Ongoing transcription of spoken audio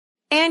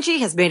Angie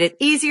has made it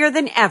easier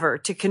than ever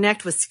to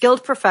connect with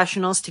skilled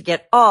professionals to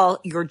get all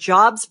your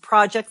jobs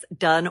projects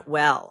done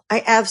well.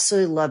 I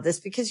absolutely love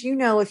this because,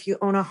 if you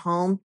own a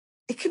home,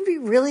 it can be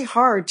really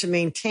hard to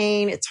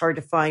maintain. It's hard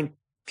to find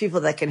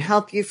people that can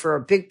help you for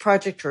a big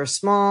project or a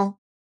small.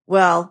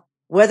 Well,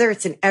 whether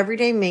it's in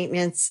everyday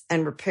maintenance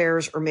and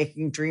repairs or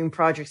making dream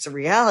projects a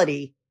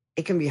reality,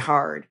 it can be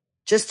hard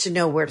just to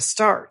know where to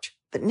start.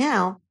 But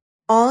now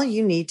all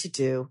you need to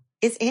do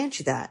is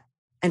Angie that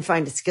and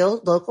find a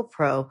skilled local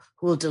pro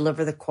who will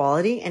deliver the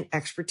quality and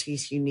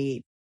expertise you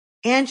need.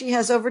 Angie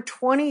has over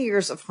 20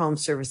 years of home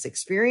service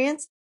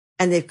experience,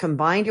 and they've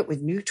combined it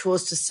with new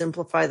tools to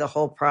simplify the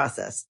whole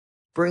process.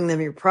 Bring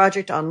them your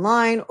project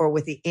online or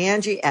with the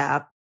Angie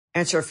app,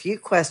 answer a few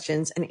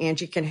questions, and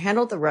Angie can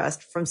handle the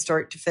rest from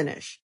start to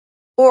finish.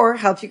 Or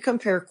help you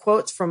compare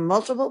quotes from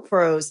multiple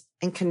pros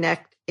and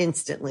connect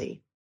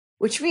instantly,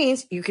 which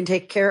means you can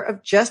take care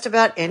of just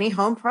about any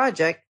home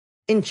project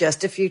in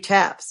just a few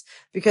taps.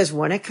 Because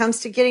when it comes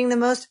to getting the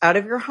most out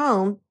of your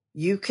home,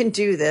 you can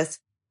do this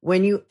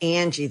when you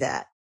Angie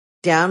that.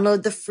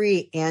 Download the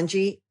free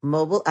Angie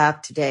mobile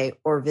app today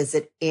or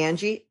visit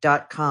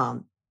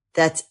Angie.com.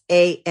 That's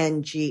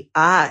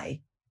ANGI.com.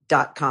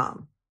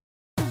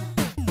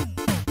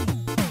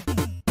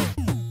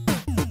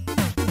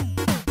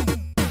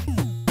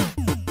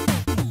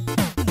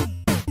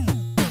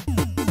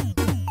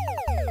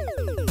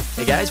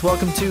 Hey guys,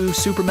 welcome to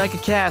Super Mega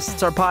Cast.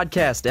 It's our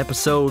podcast,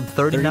 episode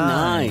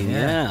 39.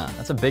 Yeah.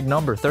 That's a big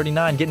number,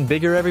 39, getting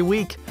bigger every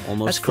week.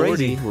 Almost That's 40.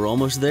 crazy. We're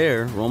almost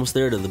there. We're almost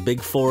there to the big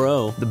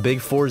 4-0. The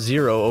big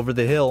 4-0 over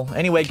the hill.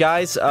 Anyway,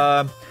 guys,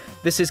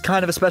 this is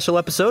kind of a special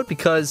episode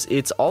because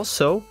it's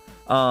also,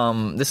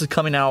 this is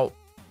coming out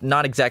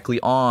not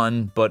exactly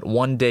on, but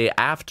one day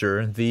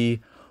after the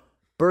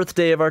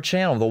birthday of our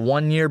channel, the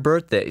 1-year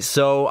birthday.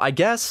 So I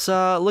guess,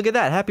 look at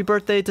that. Happy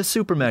birthday to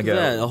Super Mega.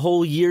 Yeah, a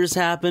whole year's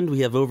happened. We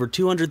have over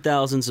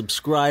 200,000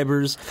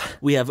 subscribers.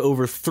 We have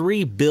over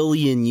 3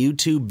 billion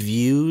YouTube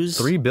views.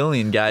 3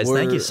 billion, guys.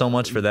 Thank you so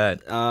much for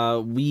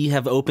that. We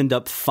have opened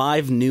up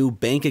 5 new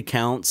bank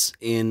accounts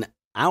in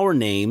our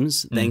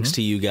names, thanks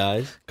to you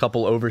guys.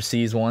 Couple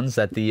overseas ones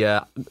that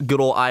the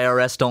good old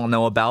IRS don't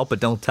know about,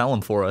 but don't tell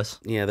them for us.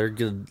 Yeah, they're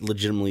going to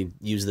legitimately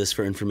use this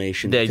for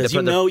information. Yeah, because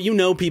you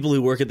know people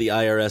who work at the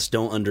IRS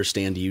don't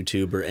understand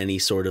YouTube or any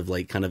sort of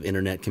like kind of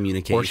internet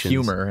communications. Or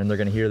humor, and they're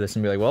going to hear this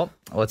and be like, well,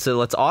 let's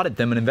audit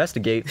them and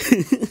investigate.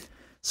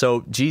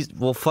 So, geez,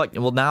 well,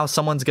 now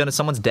someone's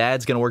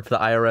dad's going to work for the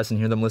IRS and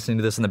hear them listening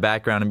to this in the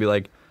background and be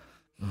like,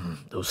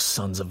 those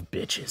sons of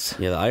bitches.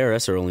 Yeah, the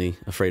IRS are only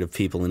afraid of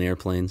people in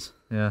airplanes.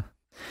 Yeah.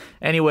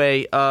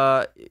 Anyway,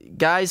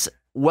 guys,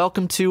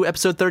 welcome to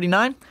episode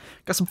 39.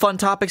 Got some fun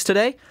topics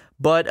today,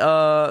 but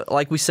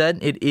like we said,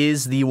 it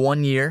is the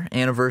 1-year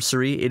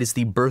anniversary. It is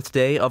the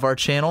birthday of our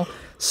channel.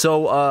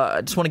 So I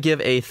just want to give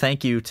a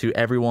thank you to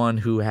everyone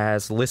who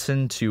has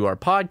listened to our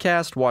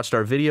podcast, watched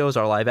our videos,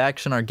 our live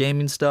action, our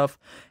gaming stuff,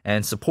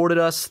 and supported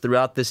us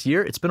throughout this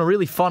year. It's been a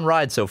really fun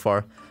ride so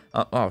far.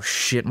 Oh,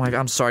 shit, Mike,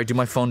 I'm sorry, dude,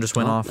 my phone just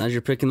went off. As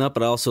you're picking up,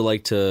 I'd also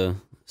like to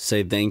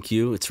say thank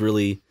you. It's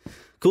really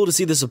cool to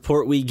see the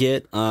support we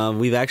get.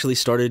 We've actually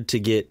started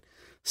to get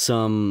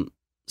some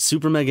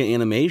Super Mega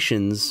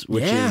animations,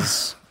 which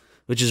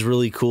is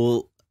really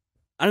cool.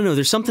 I don't know,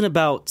 there's something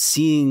about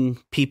seeing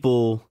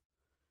people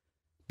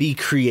be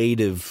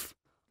creative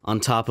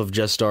on top of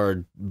just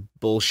our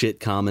bullshit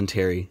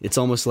commentary. It's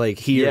almost like,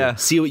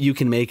 see what you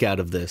can make out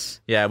of this.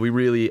 Yeah, we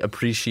really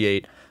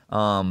appreciate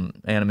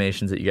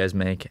animations that you guys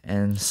make,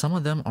 and some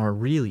of them are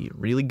really,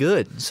 really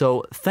good.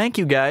 So thank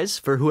you guys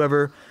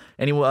for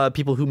any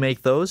people who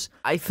make those.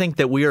 I think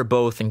that we are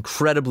both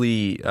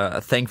incredibly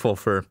thankful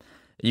for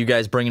you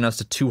guys bringing us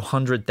to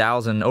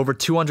over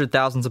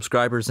 200,000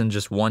 subscribers in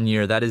just 1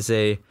 year. That is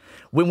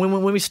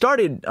when we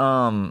started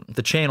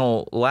the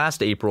channel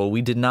last April,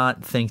 we did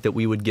not think that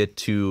we would get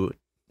to.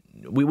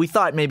 We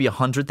thought maybe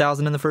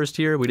 100,000 in the first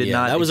year. We did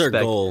not. That was our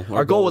goal.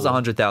 Our goal was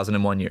 100,000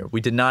 in 1 year. We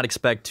did not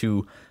expect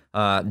to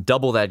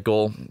double that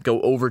goal,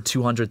 go over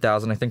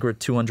 200,000. I think we're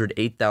at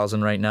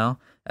 208,000 right now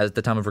at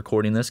the time of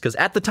recording this, because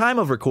at the time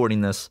of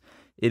recording this,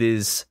 it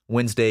is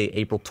Wednesday,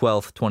 April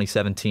 12th,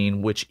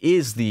 2017, which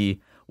is the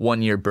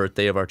 1-year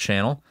birthday of our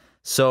channel.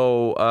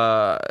 So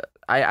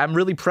I'm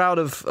really proud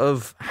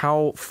of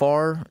how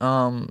far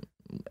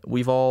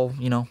we've all,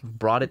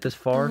 brought it this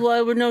far.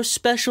 Why were no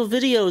special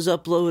videos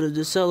uploaded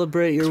to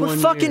celebrate your 1 year?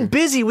 We're fucking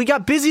busy. We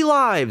got busy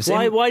lives.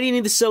 Why do you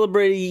need to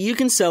celebrate? You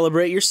can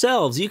celebrate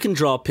yourselves. You can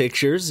draw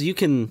pictures. You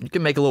can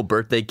make a little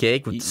birthday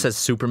cake that says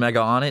Super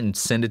Mega on it and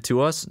send it to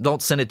us.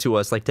 Don't send it to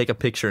us. Like, take a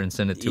picture and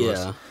send it to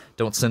us.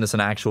 Don't send us an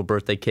actual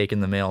birthday cake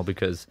in the mail,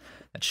 because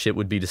that shit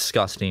would be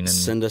disgusting. And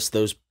send us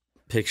those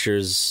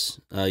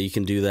pictures. You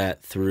can do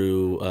that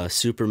through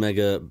Super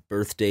Mega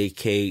Birthday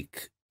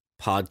Cake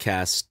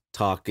Podcast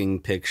Talking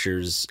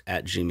Pictures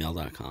at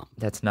gmail.com.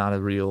 That's not a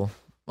real.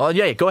 Well,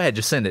 yeah, go ahead,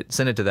 just send it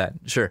to that.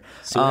 Sure,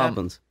 see what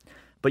happens.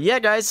 But yeah,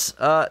 guys,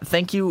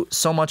 thank you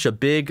so much. A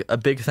big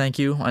thank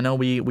you. I know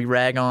we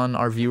rag on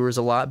our viewers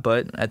a lot,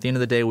 but at the end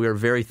of the day, we are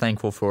very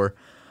thankful for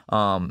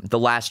the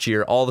last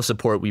year, all the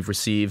support we've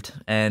received,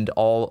 and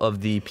all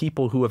of the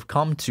people who have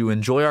come to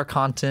enjoy our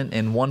content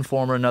in one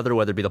form or another,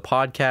 whether it be the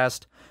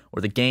podcast or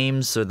the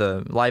games or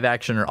the live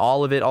action or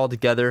all of it all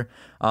together.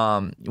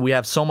 We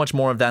have so much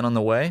more of that on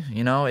the way.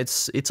 You know,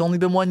 it's only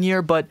been 1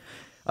 year, but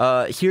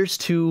here's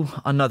to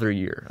another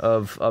year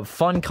of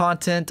fun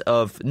content,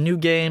 of new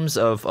games,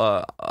 of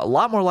a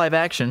lot more live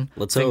action.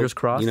 Fingers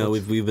crossed. You know,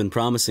 we've been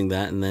promising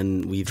that, and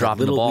then we've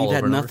Dropping the ball we've had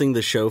over and nothing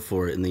to show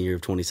for it in the year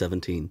of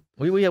 2017.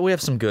 We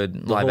have some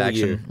good live whole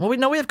action. year. Well,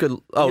 we have good.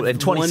 Oh, in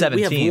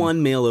 2017, we have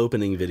one mail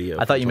opening video.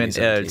 I thought you meant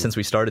since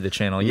we started the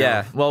channel.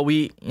 Yeah. Well,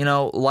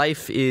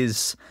 life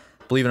is.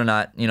 Believe it or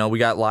not, we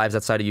got lives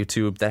outside of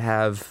YouTube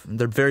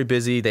they're very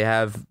busy.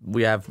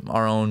 We have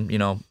our own,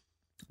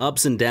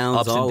 ups and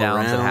downs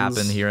that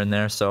happen here and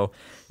there. So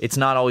it's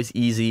not always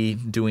easy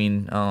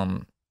doing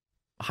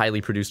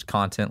highly produced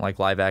content like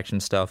live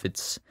action stuff.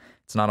 It's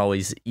not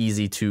always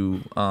easy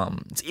to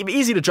it's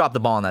easy to drop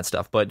the ball on that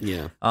stuff. But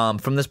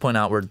from this point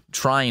out, we're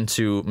trying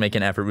to make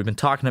an effort. We've been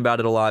talking about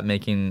it a lot.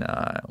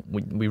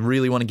 We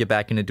really want to get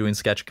back into doing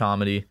sketch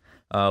comedy.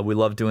 We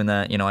love doing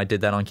that. I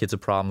did that on Kids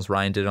of Problems.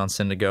 Ryan did it on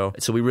Syndigo.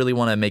 So we really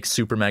want to make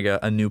Super Mega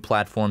a new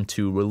platform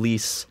to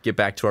get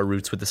back to our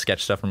roots with the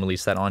sketch stuff and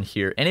release that on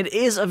here. And it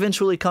is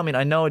eventually coming.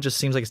 I know it just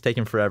seems like it's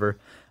taking forever.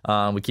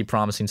 We keep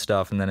promising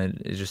stuff, and then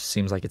it just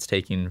seems like it's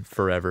taking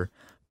forever.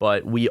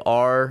 But we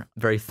are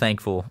very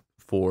thankful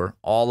for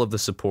all of the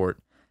support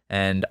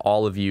and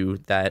all of you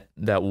that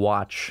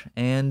watch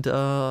and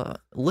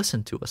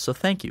listen to us. So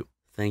thank you.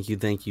 Thank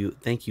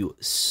you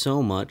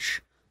so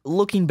much.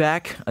 Looking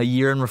back, a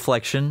year in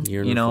reflection,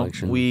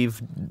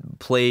 we've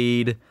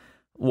played,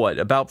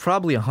 about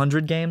probably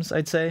 100 games,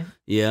 I'd say?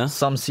 Yeah.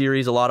 Some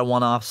series, a lot of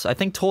one-offs. I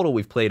think total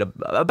we've played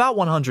about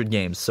 100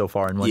 games so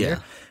far in 1 year.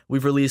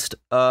 We've released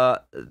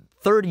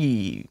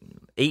 30,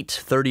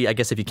 I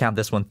guess if you count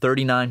this one,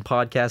 39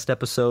 podcast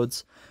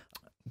episodes,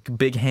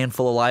 big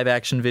handful of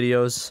live-action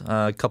videos,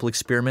 a couple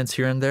experiments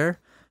here and there.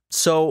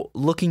 So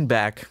looking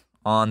back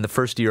on the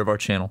first year of our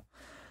channel,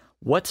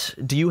 what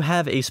do you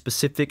have a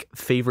specific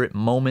favorite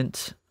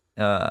moment?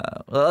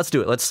 Let's do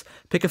it. Let's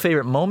pick a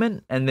favorite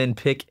moment and then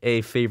pick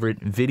a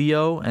favorite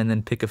video and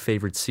then pick a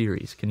favorite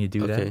series. Can you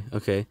do that?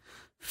 Okay.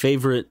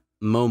 Favorite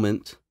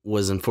moment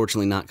was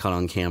unfortunately not caught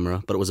on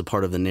camera, but it was a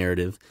part of the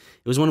narrative.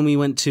 It was when we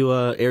went to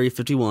Area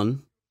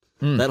 51,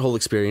 that whole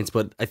experience,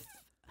 but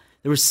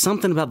there was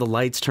something about the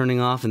lights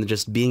turning off and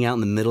just being out in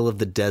the middle of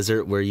the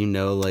desert where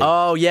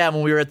Oh, yeah,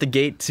 when we were at the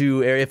gate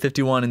to Area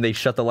 51 and they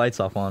shut the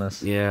lights off on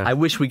us. Yeah. I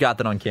wish we got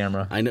that on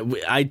camera. I know.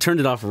 I turned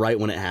it off right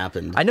when it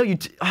happened. I know you...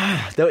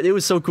 it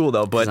was so cool,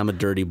 though, but... I'm a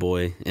dirty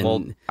boy.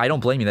 And I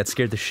don't blame you. That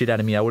scared the shit out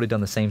of me. I would have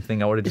done the same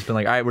thing. I would have just been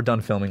like, all right, we're done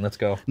filming. Let's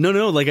go.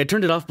 No, I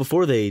turned it off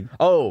before they...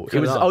 Oh, it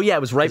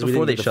was right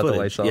before they shut the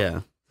lights off.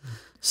 Yeah.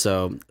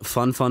 So,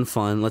 fun.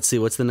 Let's see,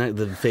 what's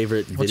the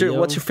favorite video?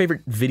 What's your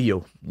favorite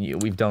video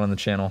we've done on the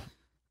channel?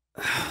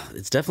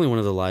 It's definitely one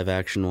of the live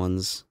action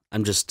ones.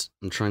 I'm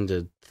trying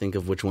to think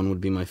of which one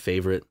would be my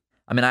favorite.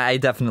 I mean, I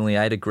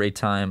had a great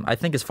time. I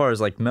think as far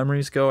as like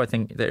memories go, I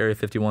think the Area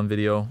 51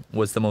 video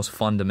was the most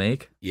fun to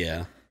make.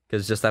 Yeah.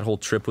 Because just that whole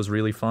trip was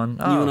really fun.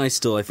 You and I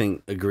still, I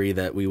think, agree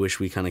that we wish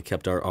we kind of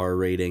kept our R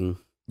rating.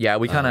 Yeah,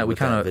 we kind of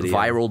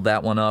viraled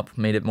that one up,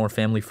 made it more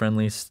family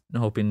friendly,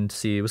 hoping to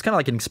see. It was kind of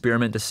like an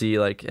experiment to see,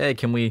 like, hey,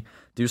 can we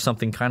do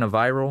something kind of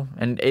viral?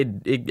 And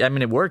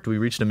it worked. We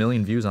reached 1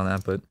 million views on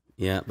that, but...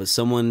 Yeah, but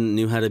someone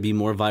knew how to be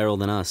more viral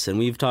than us, and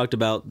we've talked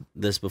about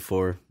this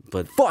before,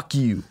 but... Fuck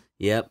you!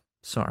 Yep.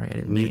 Sorry, I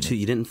didn't mean Mewtwo,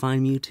 you didn't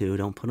find Mewtwo.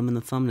 Don't put him in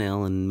the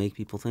thumbnail and make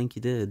people think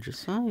you did.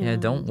 Just saying. Yeah,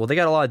 don't... Well, they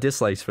got a lot of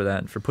dislikes for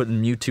that, for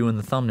putting Mewtwo in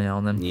the thumbnail,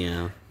 and then...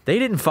 Yeah. They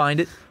didn't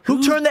find it.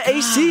 Who turned the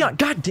AC on?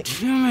 God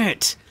damn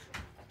it!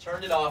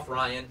 Turned it off,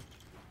 Ryan.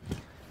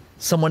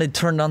 Someone had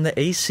turned on the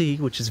AC,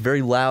 which is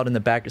very loud in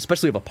the back,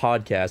 especially of a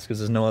podcast, because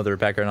there's no other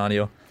background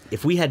audio.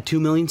 If we had 2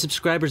 million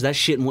subscribers, that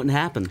shit wouldn't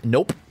happen.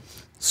 Nope.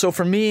 So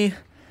for me...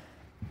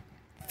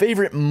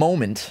 Favorite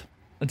moment?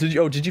 Did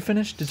you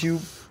finish? Did you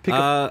pick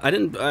up? I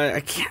didn't. I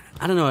can't.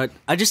 I don't know.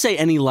 I just say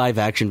any live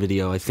action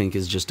video. I think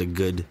is just a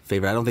good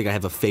favorite. I don't think I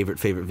have a favorite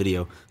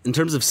video in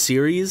terms of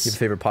series. Your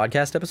favorite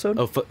podcast episode?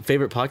 Oh,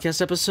 favorite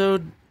podcast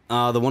episode.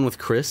 The one with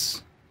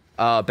Chris.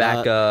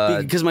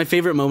 Because my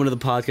favorite moment of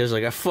the podcast is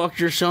like I fucked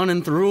your son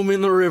and threw him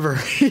in the river,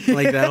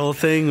 like that whole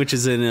thing, which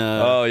is in.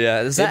 Oh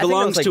yeah, it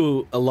belongs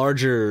to a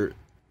larger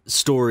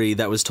story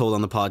that was told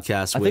on the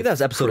podcast. I think that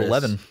was episode Chris.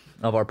 11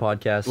 of our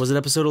podcast. Was it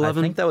episode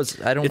 11? I think that was.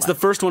 It's the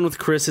first one with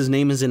Chris. His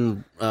name is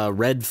in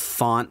red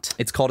font.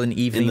 It's called An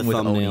Evening with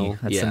Oni.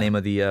 That's the name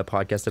of the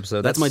podcast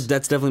episode. That's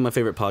definitely my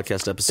favorite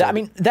podcast episode. I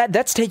mean,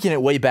 that's taking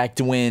it way back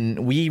to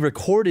when we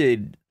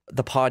recorded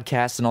the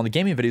podcast and all the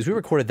gaming videos. We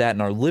recorded that in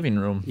our living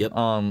room. Yep.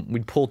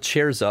 We'd pull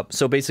chairs up.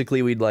 So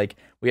basically, we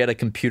had a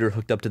computer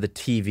hooked up to the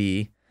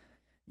TV.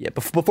 Yeah,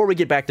 before we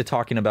get back to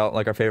talking about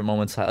like our favorite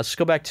moments, let's just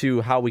go back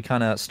to how we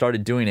kind of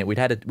started doing it. We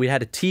had a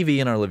TV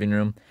in our living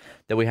room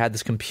that we had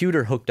this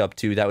computer hooked up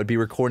to that would be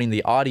recording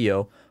the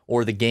audio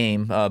or the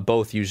game,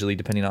 both usually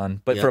depending on.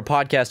 But for a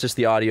podcast, just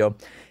the audio.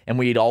 And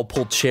we'd all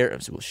pull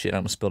chairs. Well, shit, I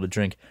almost spilled a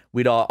drink.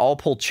 We'd all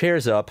pull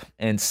chairs up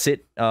and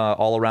sit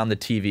all around the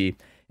TV.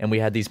 And we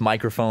had these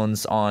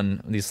microphones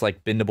on these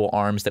like bendable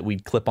arms that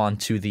we'd clip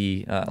onto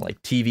the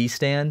like TV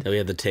stand. We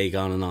had the take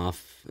on and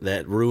off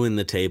that ruined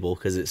the table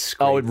because it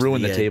scraped it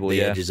ruined the table,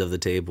 the edges of the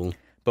table.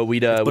 But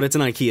but it's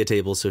an IKEA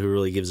table, so who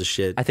really gives a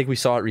shit? I think we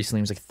saw it recently.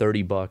 It was like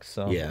 $30.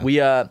 So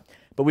yeah,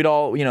 but we'd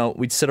all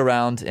we'd sit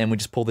around and we'd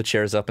just pull the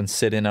chairs up and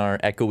sit in our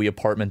echoey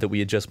apartment that we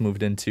had just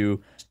moved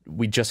into.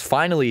 We just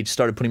finally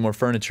started putting more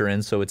furniture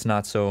in, so it's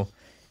not so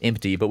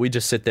empty. But we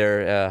just sit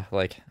there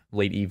like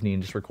late evening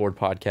and just record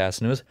podcasts,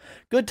 and it was a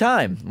good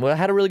time. Well, I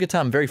had a really good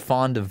time. I'm very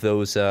fond of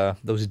those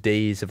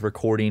days of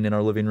recording in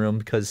our living room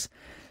because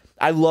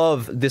I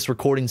love this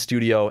recording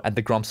studio at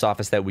the Grumps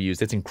office that we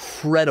used. It's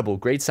incredible,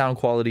 great sound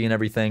quality and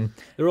everything.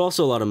 There were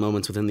also a lot of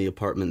moments within the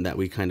apartment that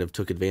we kind of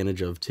took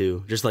advantage of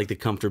too, just like the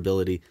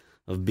comfortability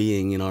of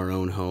being in our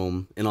own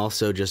home, and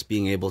also just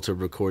being able to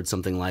record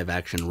something live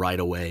action right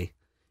away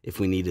if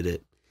we needed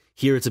it.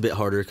 Here it's a bit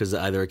harder because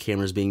either a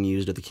camera's being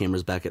used or the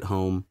camera's back at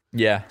home.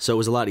 Yeah. So it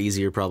was a lot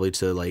easier probably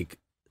to like...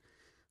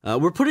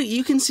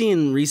 you can see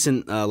in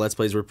recent Let's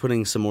Plays, we're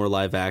putting some more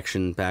live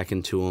action back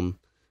into them.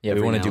 Yeah,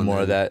 we want to do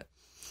more of that.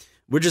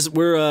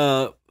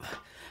 We're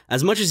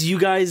as much as you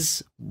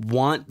guys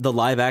want the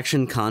live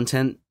action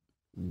content,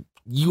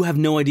 you have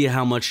no idea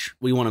how much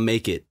we want to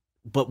make it.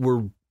 But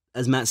we're,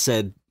 as Matt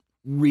said,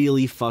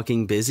 really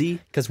fucking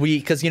busy. Because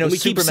we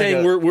keep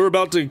saying we're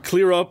about to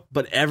clear up,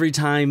 but every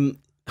time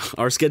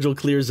our schedule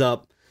clears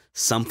up,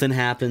 something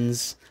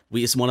happens.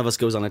 One of us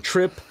goes on a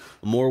trip.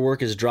 More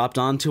work is dropped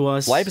onto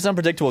us. Life is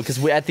unpredictable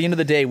because at the end of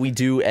the day, we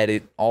do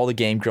edit all the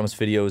Game Grumps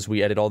videos.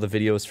 We edit all the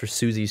videos for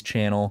Susie's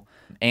channel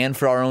and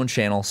for our own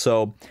channel.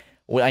 So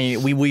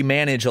we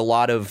manage a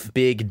lot of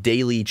big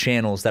daily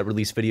channels that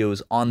release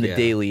videos on the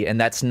daily, and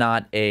that's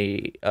not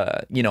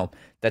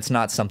that's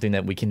not something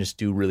that we can just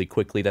do really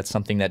quickly. That's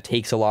something that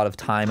takes a lot of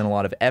time and a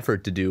lot of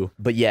effort to do.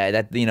 But yeah,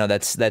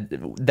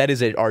 that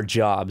is our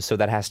job. So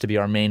that has to be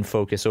our main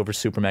focus over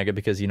Super Mega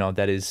because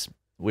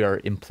we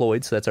are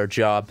employed, so that's our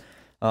job.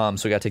 So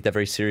we got to take that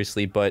very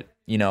seriously. But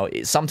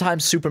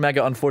sometimes Super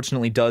Mega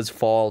unfortunately does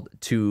fall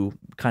to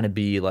kind of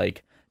be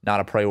like not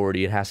a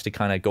priority. It has to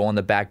kind of go on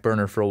the back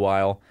burner for a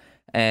while.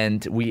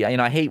 And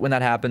I hate when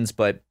that happens,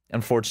 but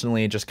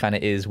unfortunately, it just kind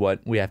of is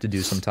what we have to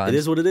do sometimes. It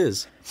is what it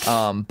is.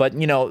 But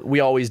we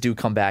always do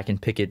come back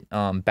and pick it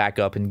back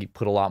up and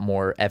put a lot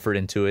more effort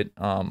into it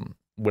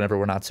whenever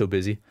we're not so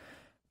busy.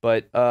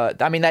 But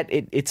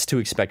it's to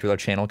expect with our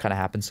channel. It kind of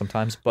happens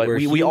sometimes. But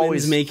we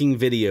always making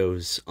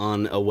videos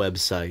on a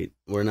website.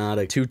 We're not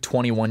two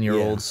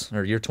 21-year-olds,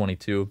 or you're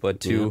 22, but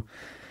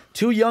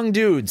two young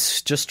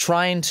dudes just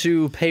trying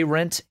to pay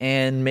rent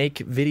and make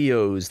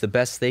videos the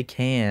best they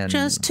can.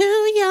 Just two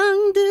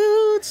young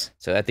dudes.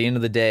 So at the end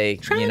of the day,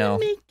 trying to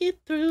make it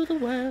through the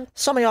world.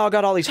 Some of y'all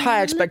got all these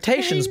high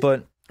expectations,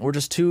 but we're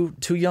just two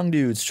young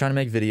dudes trying to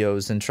make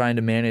videos and trying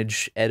to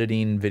manage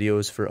editing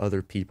videos for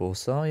other people.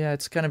 So yeah,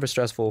 it's kind of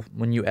stressful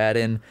when you add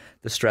in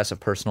the stress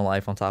of personal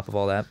life on top of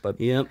all that. But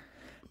yep.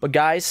 But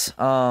guys,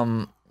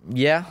 I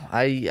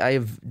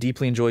have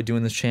deeply enjoyed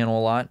doing this channel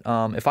a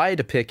lot. If I had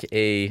to pick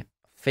a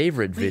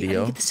favorite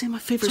video, I get to say my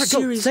favorite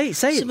series.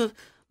 Say it.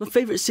 My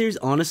favorite series,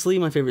 honestly,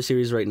 my favorite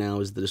series right now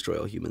is the Destroy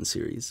All Humans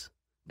series.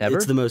 Ever?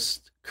 It's the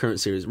most current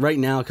series right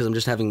now because I'm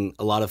just having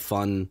a lot of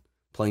fun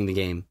playing the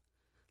game.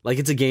 Like,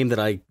 it's a game that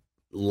I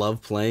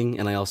love playing,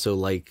 and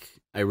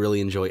I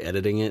really enjoy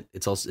editing it.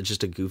 It's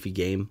just a goofy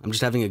game. I'm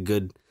just having a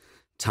good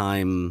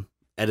time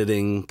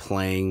editing,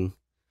 playing,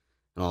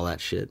 and all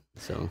that shit.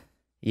 So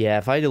yeah,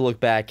 if I had to look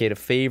back at a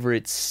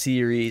favorite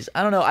series,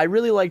 I don't know. I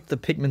really liked the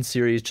Pikmin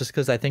series just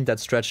because I think that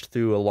stretched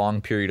through a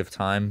long period of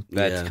time.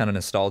 That's kind of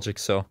nostalgic.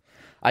 So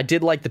I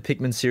did like the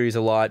Pikmin series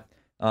a lot.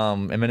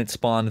 And then it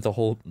spawned the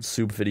whole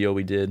soup video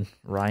we did,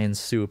 Ryan's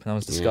soup. That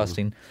was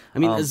disgusting. Yeah. I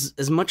mean,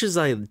 as much as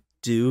I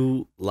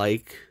do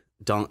like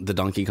the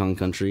Donkey Kong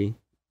Country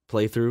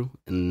playthrough,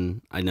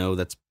 and I know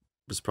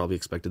was probably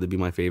expected to be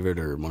my favorite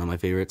or one of my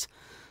favorites.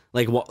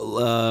 Like,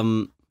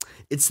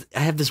 I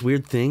have this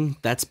weird thing.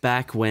 That's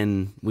back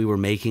when we were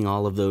making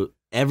all of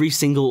every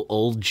single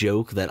old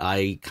joke that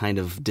I kind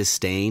of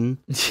disdain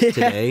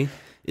today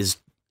is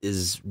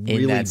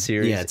really in that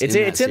series. Yeah,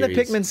 it's in the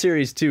Pikmin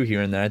series too,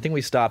 here and there. I think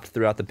we stopped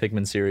throughout the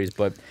Pikmin series,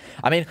 but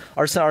I mean,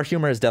 our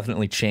humor has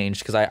definitely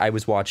changed because I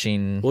was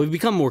watching. Well, we've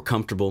become more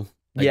comfortable.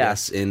 I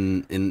guess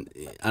in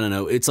I don't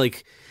know. It's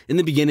like in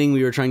the beginning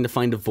we were trying to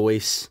find a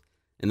voice,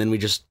 and then we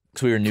just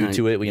because we were new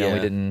to it. We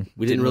didn't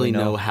really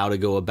know how to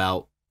go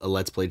about a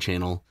Let's Play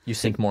channel. You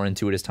sink more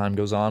into it as time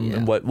goes on,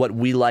 and what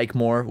we like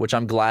more, which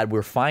I'm glad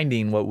we're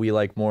finding what we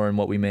like more and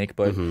what we make.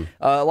 But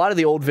a lot of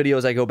the old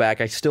videos, I go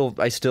back, I still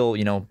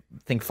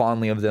think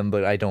fondly of them,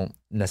 but I don't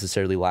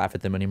necessarily laugh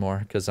at them anymore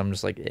because I'm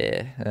just like,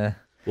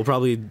 We'll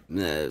probably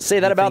say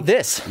that about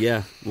this.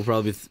 Yeah, we'll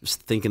probably be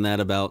thinking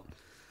that about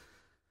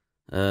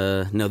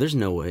No, there's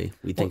no way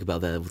we'd think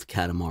about that with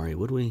Katamari,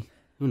 would we?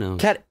 Who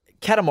knows?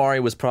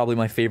 Katamari was probably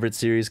my favorite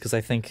series because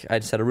I think I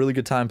just had a really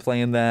good time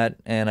playing that,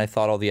 and I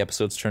thought all the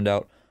episodes turned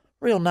out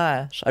real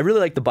nice. I really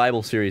like the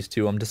Bible series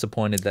too. I'm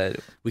disappointed that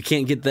we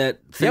can't get that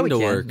thing to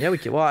work. Yeah, we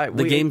can. Well,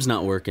 the game's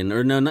not working.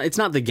 Or no, it's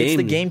not the game.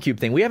 It's the GameCube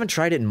thing. We haven't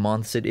tried it in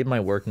months. It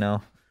might work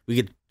now. We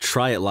could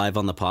try it live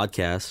on the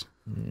podcast.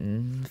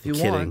 If you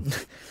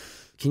want.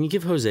 Can you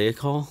give Jose a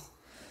call?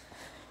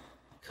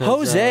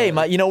 Jose,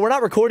 we're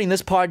not recording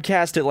this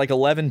podcast at like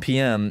 11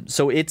 p.m.,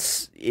 so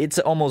it's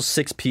almost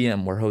 6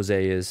 p.m. where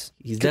Jose is.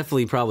 He's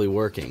definitely probably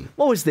working.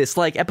 What was this,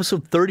 like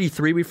episode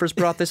 33 we first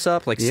brought this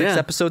up, like 6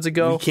 episodes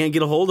ago? We can't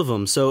get a hold of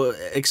him. So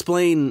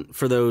explain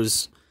for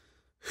those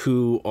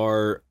who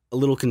are a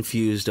little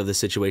confused of the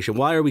situation.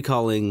 Why are we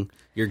calling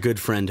your good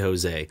friend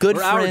Jose? Good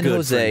friend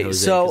Jose.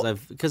 So,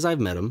 because I've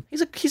met him.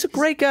 He's a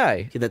great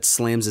guy. That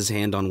slams his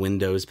hand on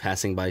windows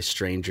passing by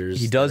strangers.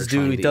 He does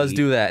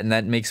do that, and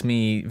that makes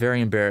me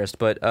very embarrassed.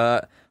 But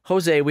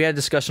Jose, we had a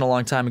discussion a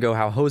long time ago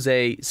how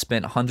Jose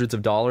spent hundreds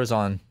of dollars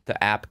on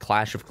the app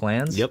Clash of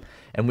Clans. Yep.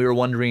 And we were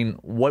wondering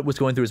what was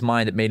going through his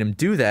mind that made him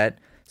do that.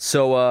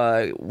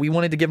 So we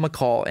wanted to give him a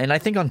call, and I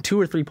think on 2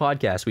 or 3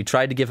 podcasts we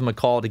tried to give him a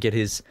call to get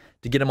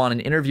him on an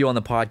interview on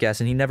the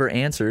podcast, and he never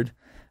answered.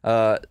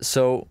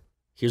 So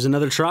here's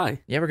another try.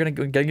 Yeah, we're gonna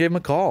give him a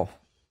call.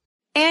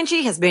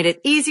 Angie has made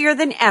it easier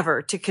than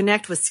ever to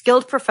connect with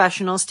skilled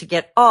professionals to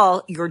get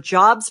all your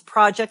jobs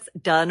projects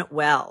done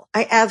well.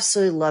 I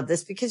absolutely love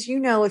this because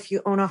if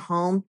you own a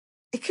home,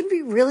 it can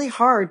be really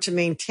hard to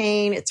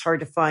maintain. It's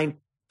hard to find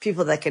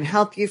people that can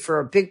help you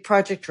for a big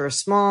project or a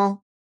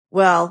small.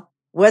 Well,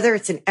 whether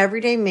it's in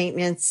everyday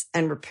maintenance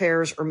and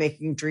repairs or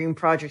making dream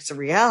projects a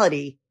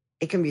reality,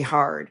 it can be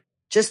hard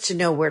just to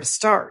know where to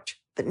start.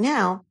 But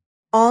now,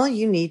 all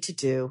you need to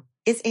do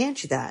is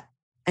Angie that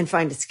and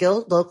find a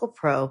skilled local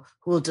pro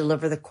who will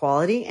deliver the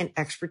quality and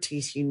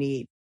expertise you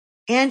need.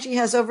 Angie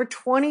has over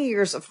 20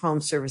 years of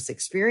home service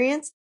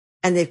experience,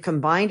 and they've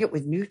combined it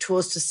with new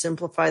tools to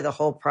simplify the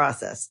whole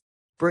process.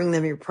 Bring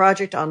them your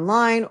project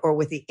online or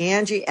with the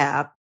Angie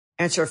app.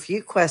 Answer a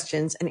few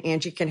questions, and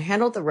Angie can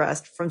handle the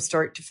rest from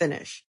start to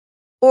finish.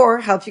 Or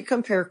help you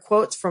compare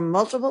quotes from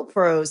multiple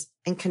pros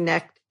and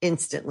connect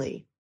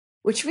instantly.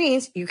 Which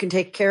means you can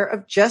take care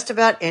of just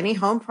about any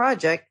home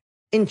project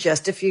in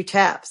just a few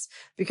taps.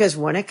 Because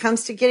when it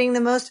comes to getting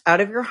the most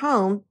out of your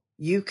home,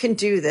 you can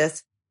do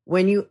this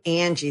when you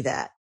Angie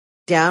that.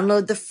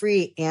 Download the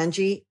free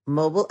Angie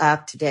mobile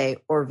app today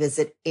or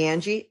visit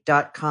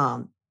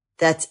Angie.com.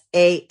 That's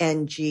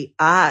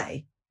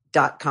ANGI.com.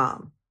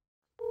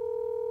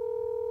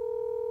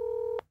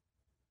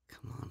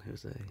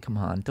 Jose. Come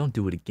on, don't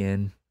do it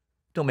again.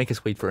 Don't make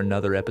us wait for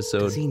another episode.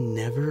 Does he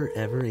never,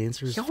 ever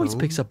answer his phone? He always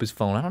picks up his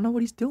phone. I don't know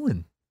what he's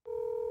doing.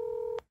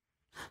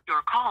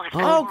 Your call has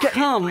been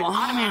come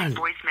on.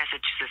 Voice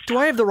message system. Do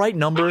I have the right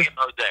number?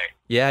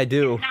 Yeah, I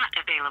do. Not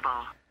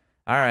available.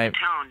 All right.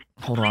 Tone.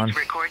 Hold on. Please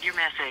record your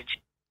message.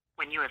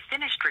 When you have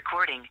finished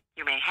recording,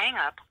 you may hang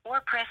up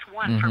or press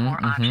 1 for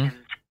more options.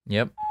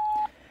 Yep.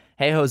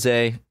 Hey,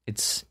 Jose.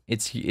 It's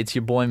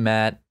your boy,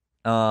 Matt.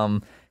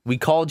 We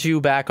called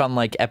you back on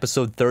like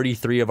episode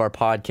 33 of our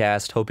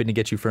podcast, hoping to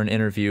get you for an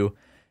interview,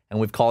 and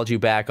we've called you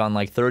back on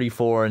like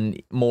 34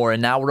 and more,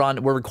 and now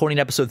we're recording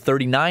episode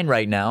 39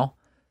 right now.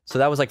 So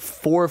that was like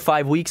 4 or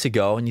 5 weeks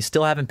ago, and you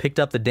still haven't picked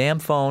up the damn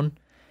phone.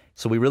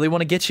 So we really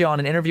want to get you on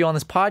an interview on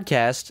this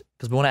podcast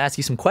because we want to ask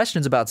you some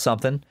questions about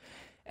something.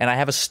 And I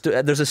have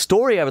there's a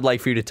story I would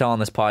like for you to tell on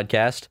this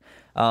podcast.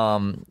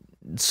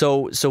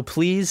 So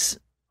please,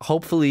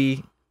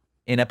 hopefully,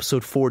 in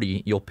episode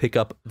 40, you'll pick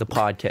up the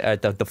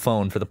podcast, the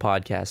phone for the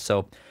podcast.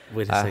 So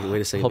wait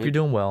a second. Hope you're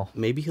doing well.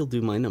 Maybe he'll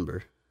do my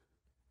number.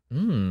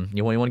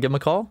 You want to give him a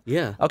call?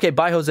 Yeah. Okay.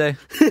 Bye, Jose.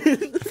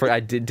 I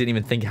didn't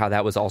even think how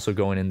that was also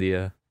going in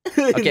the.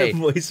 Okay. The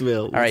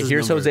voicemail. All right.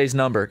 Here's number? Jose's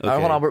number. Okay.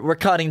 Hold on. We're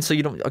cutting, so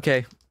you don't.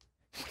 Okay.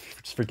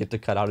 Just forget to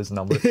cut out his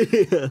number.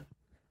 Yeah.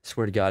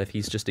 Swear to God, if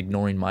he's just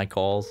ignoring my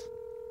calls,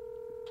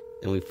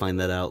 and we find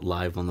that out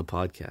live on the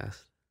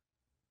podcast,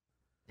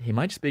 he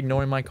might just be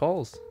ignoring my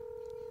calls.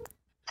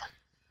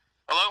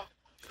 Hello?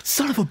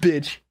 Son of a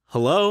bitch.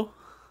 Hello?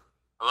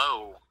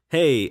 Hello.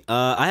 Hey,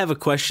 I have a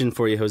question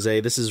for you,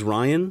 Jose. This is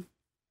Ryan.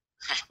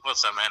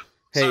 What's up, man?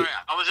 Hey. Sorry,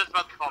 I was just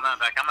about to call Matt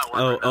back. I'm at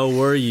work right now. Oh,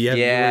 were you?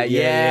 Yeah.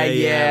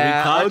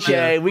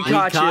 We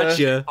caught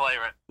you.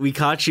 We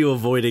caught you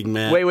avoiding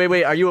Matt.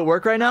 Wait. Are you at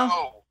work right now?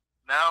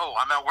 No,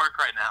 I'm at work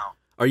right now.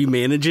 Are you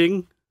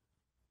managing?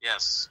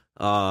 Yes.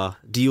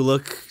 Do you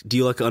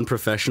look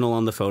unprofessional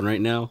on the phone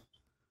right now?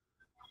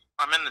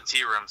 I'm in the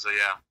tea room, so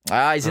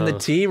yeah. He's in the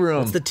tea room.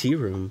 What's the tea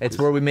room? It's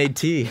where we made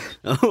tea.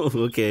 Oh,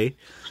 okay.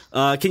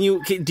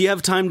 Do you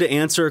have time to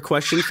answer a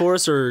question for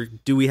us, or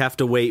do we have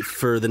to wait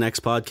for the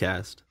next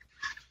podcast?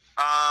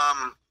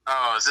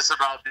 Is this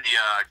about the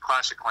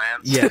Clash of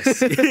Clans?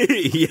 Yes.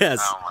 Yes.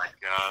 Oh my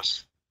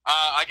gosh.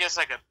 I guess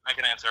I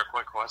can answer a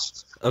quick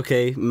question.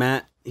 Okay,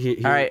 Matt. Here.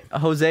 All right,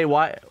 Jose.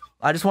 Why?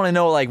 I just want to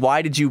know, like,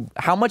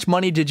 how much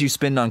money did you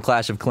spend on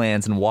Clash of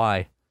Clans, and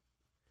why?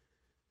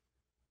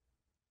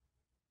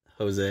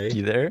 Jose,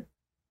 you there?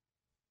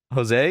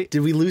 Jose?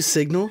 Did we lose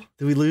signal?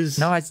 Did we lose?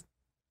 No,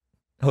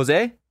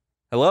 Jose?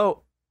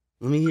 Hello?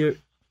 Let me hear.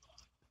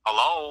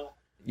 Hello.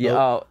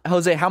 Yeah,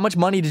 Jose, how much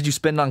money did you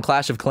spend on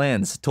Clash of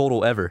Clans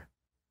total ever?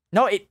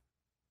 No,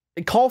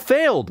 call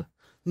failed.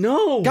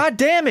 No. God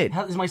damn it.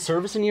 Is my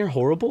service in here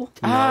horrible?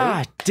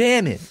 Ah,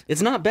 damn it.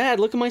 It's not bad.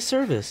 Look at my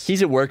service.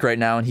 He's at work right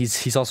now, and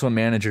he's also a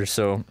manager,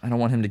 so I don't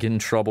want him to get in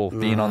trouble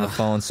being on the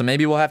phone. So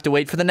maybe we'll have to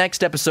wait for the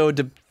next episode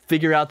to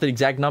figure out the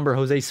exact number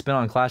Jose spent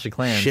on Clash of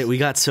Clans. Shit, we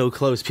got so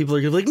close. People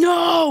are gonna be like,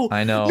 no!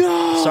 I know.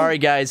 No! Sorry,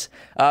 guys.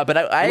 But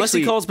I Unless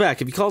actually... he calls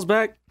back. If he calls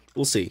back,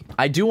 we'll see.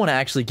 I do want to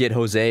actually get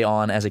Jose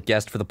on as a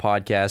guest for the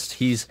podcast.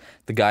 He's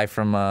the guy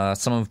from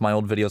some of my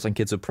old videos on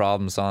Kids with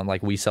Problems on,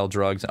 like, We Sell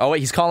Drugs. Oh,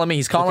 wait, he's calling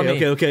me.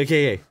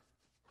 Okay.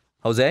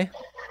 Jose?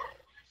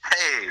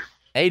 Hey.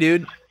 Hey,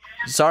 dude.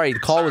 Sorry, the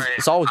call was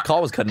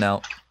cutting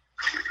out.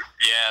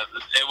 Yeah,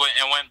 it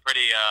went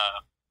pretty.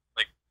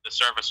 Like the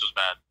service was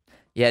bad.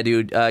 Yeah,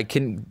 dude.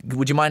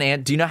 Would you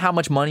mind? Do you know how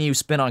much money you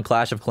spent on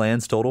Clash of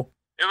Clans total?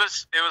 It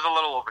was a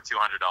little over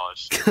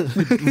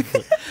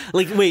 $200.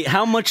 Like, wait,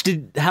 how much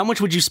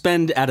would you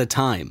spend at a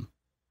time?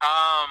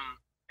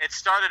 It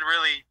started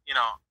really, it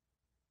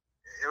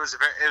was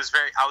very.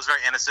 I was very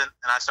innocent,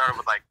 and I started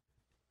with like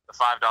the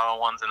 $5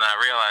 ones, and then I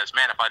realized,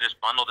 man, if I just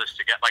bundle this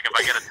together, like if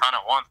I get a ton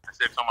at once, I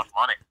save so much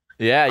money.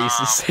 Yeah, you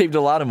saved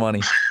a lot of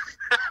money.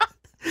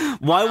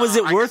 Why was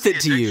it worth it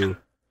to you?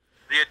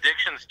 The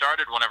addiction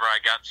started whenever I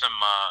got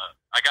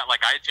I got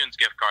like iTunes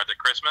gift cards at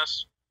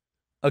Christmas.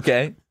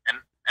 Okay.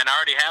 And I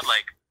already had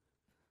like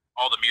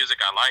all the music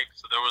I liked,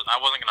 so I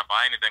wasn't gonna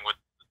buy anything with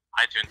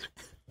iTunes.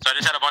 So I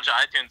just had a bunch of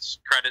iTunes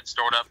credits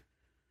stored up,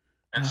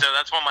 and so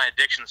that's when my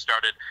addiction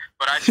started.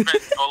 But I spent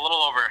a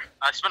little over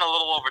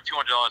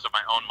 $200 of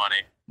my own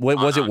money.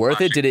 Was it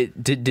worth it?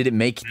 Did it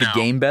make the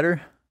game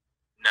better?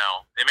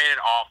 No, it made it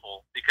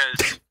awful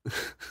because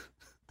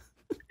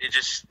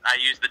I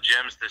used the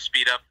gems to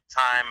speed up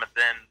time, but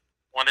then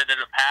what ended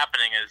up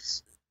happening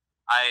is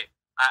I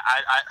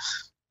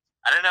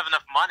didn't have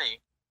enough money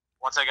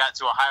once I got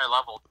to a higher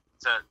level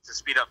to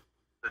speed up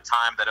the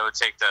time that it would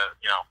take to,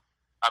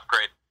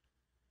 upgrade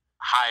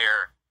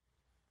higher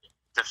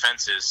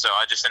defenses. So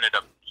I just ended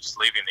up just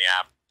leaving the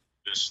app,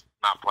 just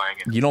not playing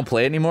it. You don't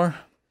play it anymore?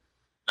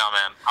 No,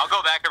 man. I'll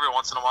go back every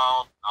once in a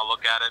while. I'll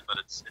look at it, but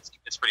it's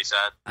pretty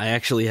sad. I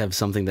actually have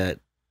something that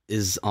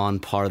is on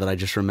par that I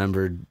just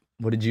remembered.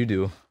 What did you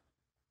do?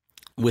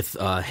 With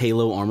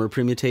Halo armor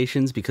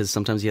permutations, because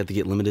sometimes you have to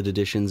get limited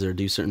editions or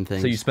do certain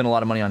things. So you spent a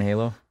lot of money on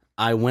Halo?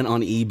 I went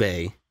on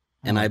eBay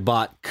and I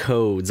bought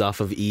codes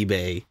off of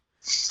eBay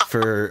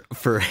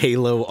for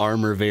Halo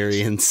armor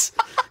variants.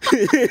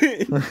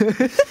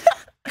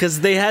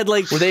 Because they had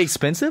like... Were they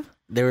expensive?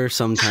 They were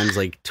sometimes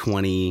like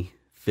 $20,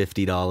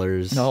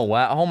 $50. Oh,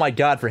 wow. Oh, my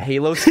God. For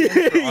Halo skins?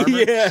 For armor?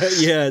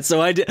 Yeah.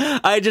 So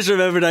I just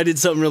remembered I did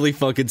something really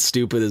fucking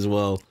stupid as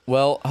well.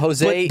 Well,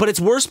 Jose... But it's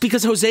worse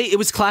because, Jose, it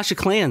was Clash of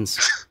Clans.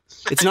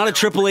 It's not a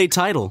AAA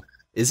title.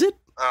 Is it?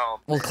 Oh,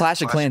 well,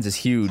 Clash of Clans is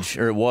huge,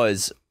 or it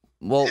was.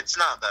 Well, it's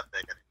not that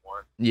big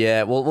anymore.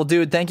 Yeah, well,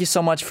 dude, thank you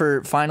so much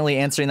for finally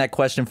answering that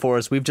question for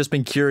us. We've just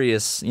been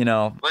curious,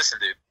 Listen,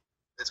 dude,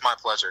 it's my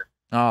pleasure.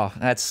 Oh,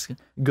 that's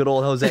good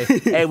old Jose.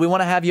 Hey, we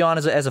want to have you on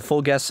as a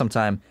full guest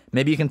sometime.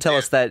 Maybe you can tell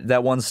us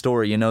that one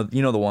story. You know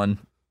the one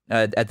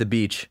at the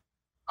beach.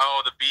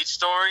 Oh, the beach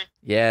story?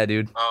 Yeah,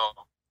 dude. Oh,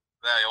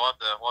 yeah,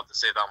 we'll have to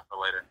save that one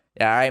for later.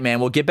 All right, man.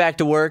 We'll get back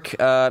to work.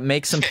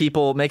 Make some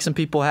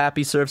people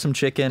happy. Serve some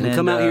chicken. And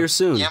come out here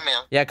soon. Yeah,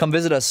 man. Yeah, come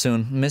visit us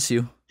soon. Miss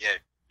you. Yeah,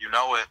 you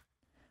know it.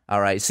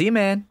 All right. See you,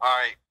 man. All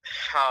right.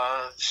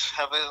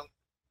 Have a...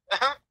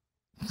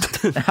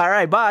 All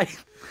right. Bye.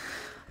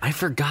 I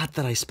forgot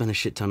that I spent a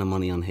shit ton of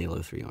money on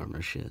Halo 3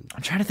 armor shit.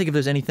 I'm trying to think if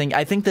there's anything.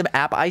 I think the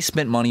app I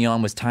spent money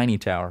on was Tiny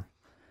Tower.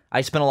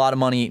 I spent a lot of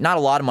money, not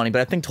a lot of money,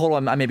 but I think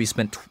total I maybe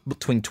spent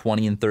between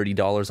 $20 and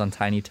 $30 on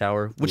Tiny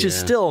Tower, which is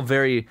still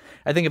very...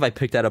 I think if I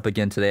picked that up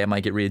again today, I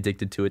might get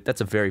re-addicted to it.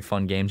 That's a very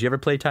fun game. Do you ever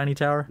play Tiny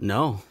Tower?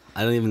 No.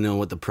 I don't even know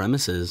what the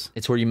premise is.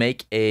 It's where you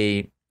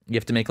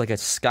have to make like a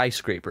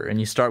skyscraper, and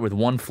you start with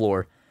one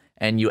floor,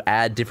 and you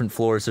add different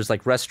floors. There's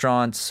like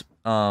restaurants,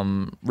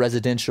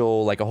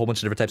 residential, like a whole bunch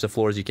of different types of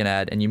floors you can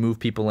add, and you move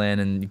people in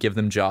and give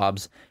them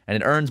jobs, and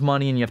it earns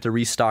money, and you have to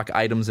restock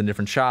items in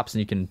different shops, and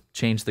you can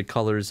change the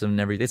colors and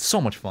everything. It's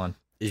so much fun.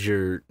 Is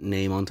your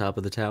name on top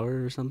of the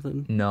tower or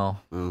something? No.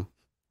 Oh.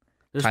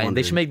 They can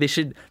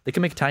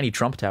make a tiny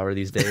Trump tower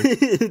these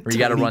days. Where you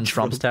got to run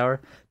Trump's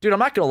tower. Dude, I'm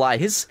not gonna lie,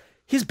 his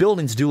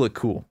buildings do look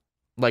cool.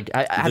 Like,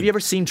 have you ever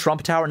seen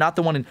Trump Tower? Not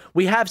the one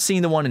we have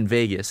seen the one in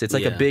Vegas. It's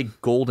like a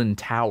big golden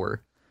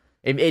tower.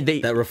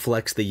 That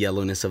reflects the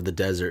yellowness of the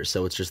desert,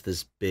 so it's just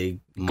this big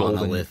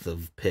monolith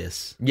of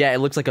piss. Yeah, it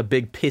looks like a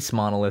big piss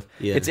monolith.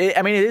 Yeah.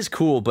 It is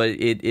cool, but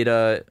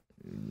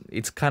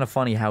it's kind of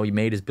funny how he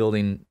made his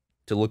building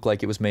to look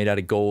like it was made out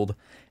of gold.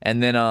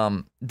 And then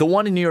the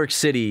one in New York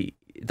City,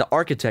 the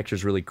architecture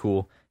is really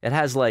cool. It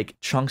has like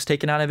chunks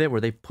taken out of it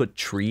where they put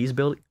trees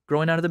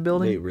growing out of the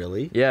building. Wait,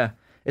 really? Yeah.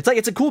 It's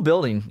a cool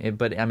building,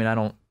 but I mean, I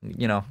don't,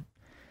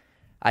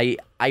 I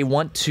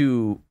want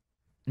to,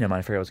 never mind,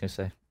 I forgot what I was going to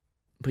say.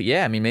 But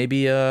yeah, I mean,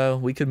 maybe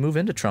we could move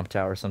into Trump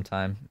Tower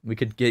sometime. We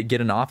could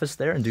get an office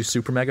there and do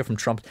Super Mega from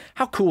Trump.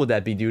 How cool would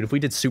that be, dude? If we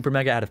did Super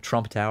Mega out of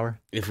Trump Tower.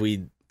 If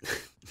we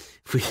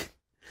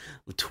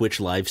Twitch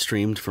live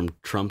streamed from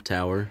Trump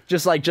Tower,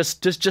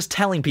 just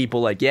telling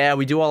people like, yeah,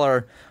 we do all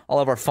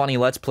of our funny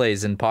Let's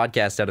Plays and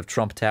podcasts out of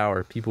Trump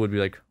Tower. People would be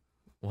like,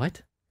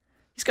 what?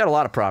 He's got a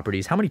lot of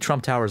properties. How many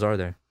Trump Towers are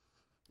there?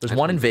 There's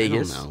one in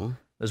Vegas. I don't know.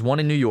 There's one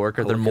in New York.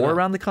 Are there more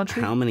around the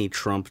country? How many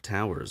Trump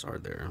Towers are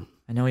there?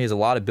 I know he has a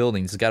lot of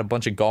buildings. He's got a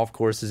bunch of golf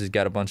courses. He's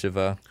got a bunch of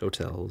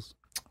Hotels.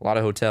 A lot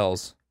of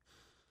hotels.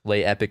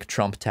 Lay Epic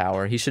Trump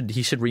Tower. He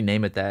should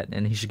rename it that,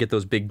 and he should get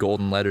those big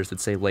golden letters that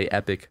say Lay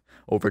Epic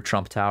over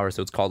Trump Tower,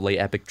 so it's called Lay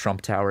Epic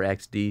Trump Tower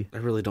XD. I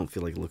really don't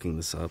feel like looking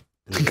this up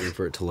and waiting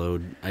for it to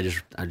load. I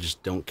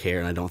just don't care,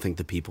 and I don't think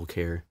the people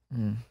care.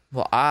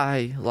 Well,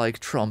 I like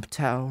Trump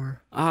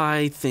Tower.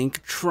 I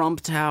think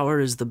Trump Tower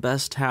is the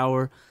best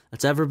tower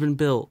that's ever been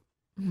built.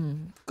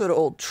 Good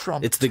old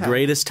Trump. It's the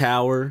greatest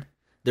tower.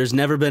 There's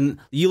never been...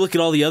 You look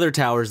at all the other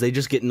towers, they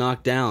just get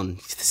knocked down.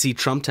 See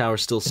Trump Tower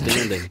still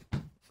standing.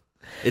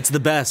 It's the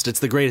best. It's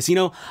the greatest. You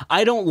know,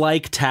 I don't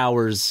like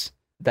towers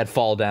that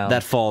fall down.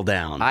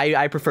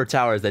 I prefer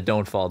towers that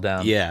don't fall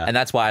down. Yeah. And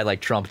that's why I like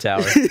Trump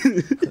Tower.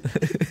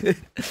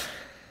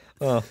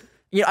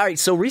 Yeah, all right,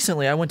 so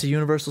recently I went to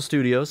Universal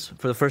Studios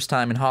for the first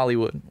time in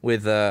Hollywood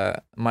with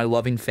my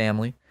loving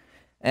family.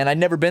 And I'd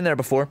never been there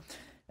before.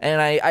 And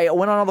I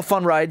went on all the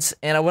fun rides,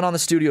 and I went on the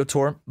studio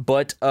tour.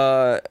 But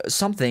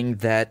something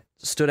that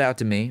stood out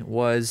to me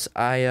was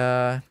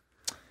I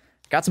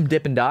got some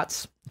Dippin'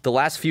 Dots. The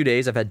last few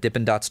days, I've had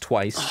Dippin' Dots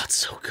twice. Oh, it's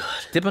so good.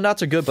 Dippin'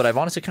 Dots are good, but I've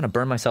honestly kind of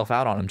burned myself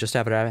out on them just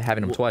after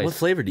having them twice. What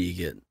flavor do you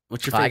get?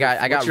 What's your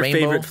favorite? I got what's your rainbow,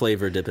 favorite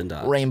flavor Dippin'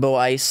 Dots? Rainbow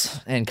Ice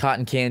and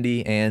cotton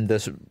candy and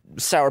the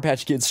Sour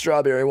Patch Kids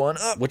strawberry one.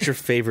 What's your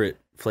favorite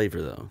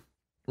flavor though?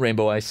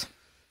 Rainbow Ice.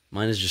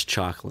 Mine is just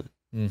chocolate.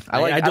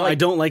 I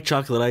don't like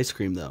chocolate ice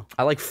cream though.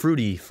 I like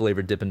fruity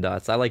flavored Dippin'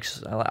 Dots. I like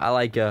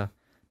the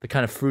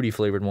kind of fruity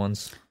flavored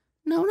ones.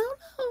 No.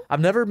 I've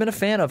never been a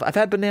fan of. I've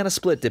had banana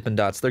split Dippin'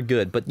 Dots. They're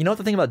good, but you know what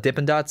the thing about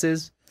Dippin' Dots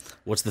is?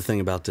 What's the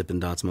thing about Dippin'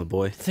 Dots, my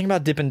boy? The thing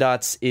about Dippin'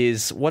 Dots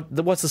is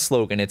what's the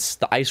slogan? It's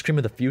the ice cream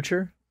of the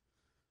future.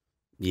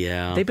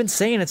 Yeah. They've been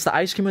saying it's the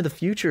ice cream of the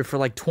future for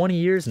like 20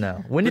 years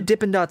now. When did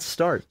Dippin' Dots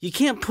start? You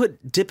can't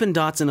put Dippin'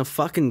 Dots in a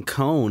fucking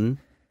cone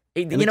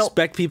and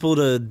expect people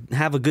to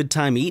have a good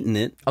time eating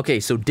it. Okay,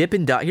 so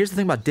Dippin' Dots. Here's the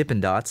thing about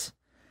Dippin' Dots.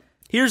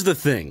 Here's the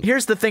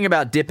thing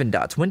about Dippin'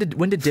 Dots. When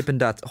did Dippin'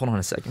 Dots? Hold on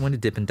a second. When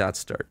did Dippin' Dots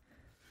start?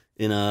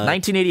 In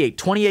 1988,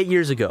 28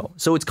 years ago.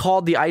 So it's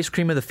called the ice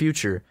cream of the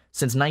future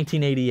since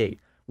 1988.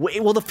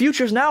 Well, the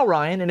future's now,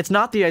 Ryan, and it's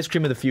not the ice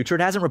cream of the future.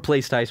 It hasn't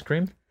replaced ice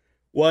cream.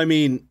 Well, I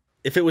mean,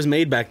 if it was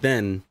made back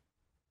then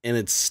and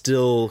it's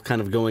still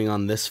kind of going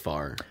on this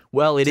far.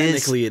 Well,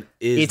 technically it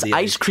is. It's the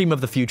ice cream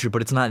of the future,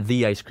 but it's not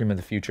the ice cream of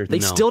the future. They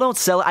No. still don't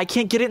sell it. I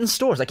can't get it in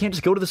stores. I can't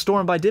just go to the store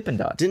and buy Dippin'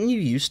 Dots. Didn't you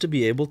used to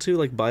be able to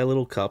like buy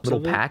little cups Little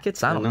of it?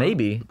 packets? I don't know.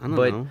 maybe. I don't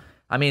but know.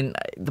 I mean,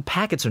 the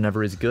packets are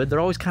never as good.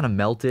 They're always kind of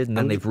melted and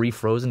then they've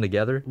refrozen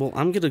together. Well,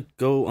 I'm going to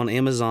go on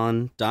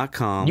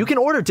Amazon.com. You can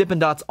order Dippin'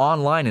 Dots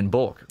online in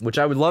bulk, which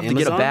I would love to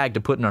get a Amazon? bag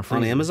to put in our freezer.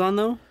 On Amazon,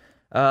 though?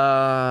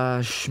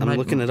 I'm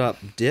looking it up.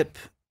 Dip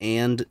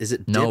and... Is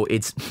it dip? No,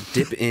 it's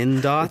Dip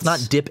in Dots? It's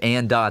not dip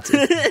and dots.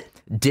 It's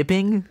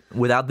dipping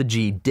without the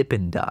G.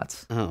 Dippin'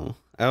 Dots. Oh.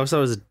 I always thought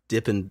it was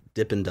Dippin'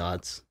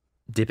 Dots.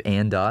 Dip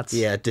and dots.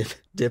 Yeah,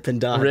 Dippin'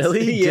 Dots.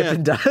 Really? Yeah.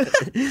 Dippin'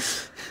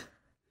 Dots.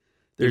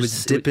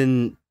 There's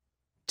Dippin'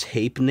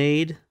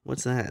 Tapenade.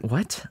 What's that?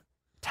 What?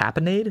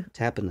 Tapenade?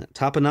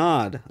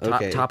 Tapenade.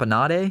 Okay.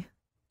 Tapenade?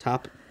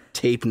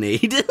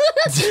 Tapenade.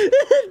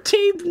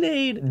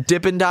 Tapenade.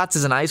 Dippin' Dots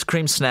is an ice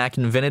cream snack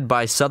invented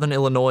by Southern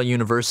Illinois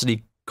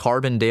University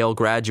Carbondale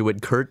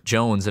graduate Kurt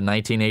Jones in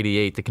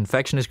 1988. The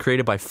confection is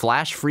created by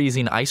flash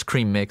freezing ice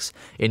cream mix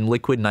in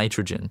liquid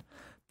nitrogen.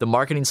 The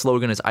marketing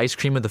slogan is "Ice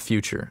cream of the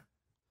future."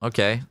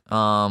 Okay.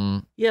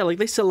 Yeah, like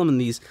they sell them in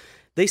these.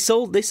 They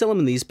sell them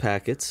in these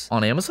packets.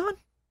 On Amazon?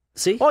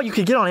 See? Oh, you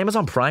can get it on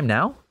Amazon Prime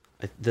now?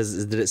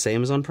 Did it say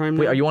Amazon Prime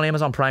now? Wait, are you on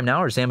Amazon Prime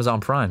now or is it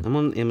Amazon Prime? I'm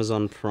on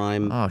Amazon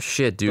Prime. Oh,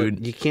 shit, dude.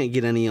 But you can't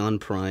get any on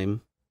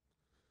Prime.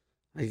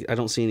 I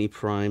don't see any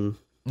Prime.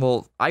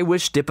 Well, I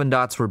wish Dippin'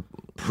 Dots were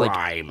like,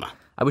 Prime.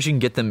 I wish you can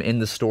get them in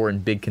the store in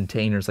big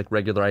containers like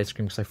regular ice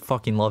cream because I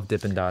fucking love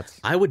Dippin'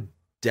 Dots. I would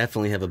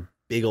definitely have a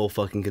big old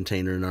fucking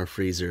container in our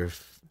freezer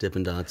of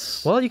Dippin'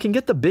 Dots. Well, you can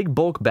get the big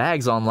bulk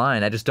bags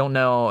online. I just don't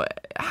know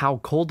how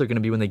cold they're going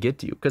to be when they get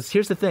to you. Because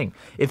here's the thing.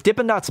 If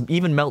Dippin' Dots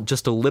even melt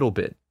just a little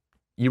bit,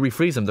 you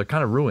refreeze them, they're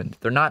kind of ruined.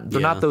 They're not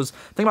those...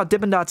 The thing about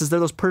Dippin' Dots is they're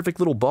those perfect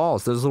little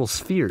balls, those little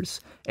spheres.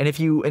 And if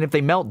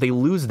they melt, they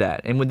lose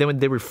that. And when they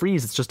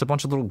refreeze, it's just a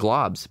bunch of little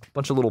globs. A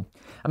bunch of little...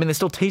 I mean, they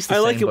still taste the I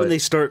same, like it when but they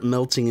start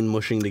melting and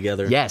mushing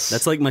together. Yes.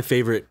 That's like my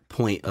favorite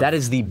point of that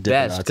is the Dippin'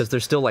 best Dots. because they're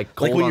still like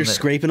cold Like when on you're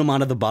scraping them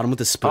out of the bottom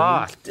with a spoon.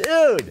 Ah,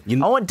 dude!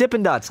 I want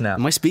Dippin' Dots now.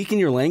 Am I speaking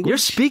your language? You're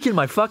speaking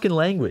my fucking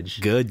language.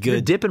 Good.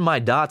 You're dipping my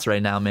dots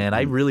right now, man.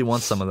 I really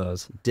want some of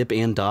those. Dip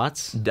and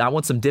Dots? I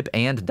want some dip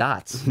and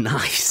dots.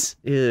 Nice.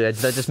 Ew,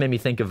 that just made me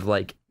think of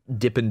like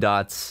Dippin'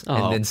 Dots Oh.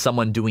 and then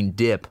someone doing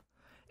dip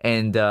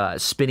and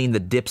spinning the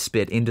dip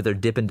spit into their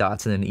Dippin'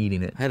 Dots and then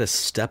eating it. I had a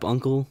step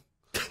uncle.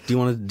 Do you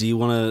want to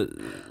know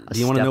what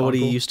he step-uncle?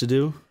 used to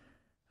do?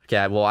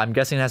 Okay, well, I'm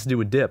guessing it has to do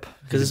with dip.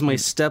 Because it's my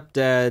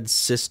stepdad's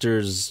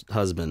sister's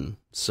husband.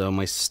 So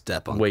my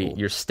step uncle. Wait,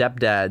 your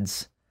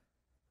stepdad's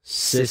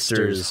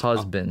sister's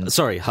husband.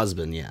 Sorry,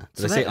 husband. Yeah.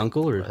 Did So I say that-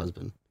 uncle or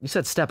husband? You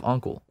said step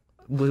uncle.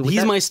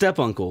 He's my step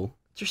uncle.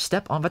 That's your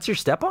step. That's your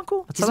step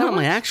uncle. He's not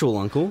my actual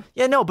uncle.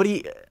 Yeah, no, but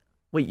he.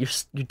 Wait, your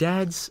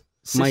dad's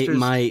sister's.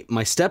 My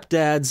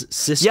stepdad's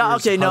sister's Yeah.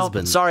 Okay.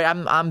 husband. No. Sorry,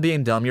 I'm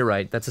being dumb. You're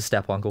right. That's a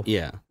step uncle.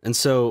 Yeah. And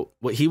so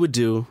what he would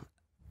do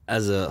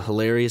as a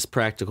hilarious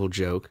practical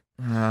joke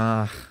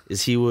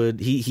is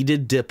he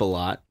did dip a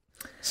lot.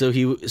 So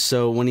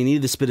when he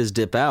needed to spit his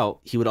dip out,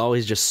 he would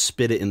always just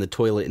spit it in the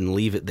toilet and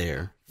leave it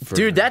there.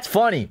 Dude, that's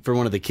funny. For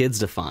one of the kids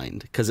to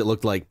find because it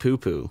looked like poo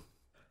poo.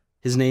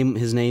 His name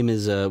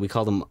is we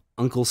called him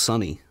Uncle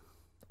Sonny.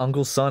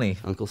 Uncle Sonny,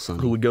 Uncle Sonny.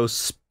 who would go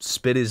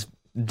spit his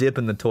dip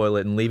in the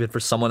toilet and leave it for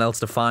someone else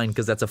to find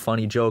because that's a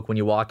funny joke when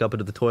you walk up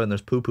into the toilet and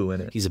there's poo poo in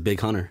it. He's a big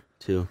hunter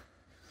too.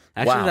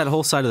 Actually, Wow. that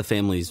whole side of the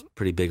family is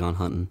pretty big on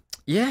hunting.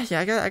 Yeah,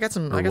 I got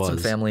some some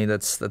family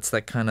that's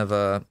that kind of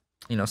a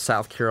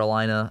South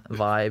Carolina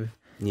vibe.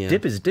 Yeah.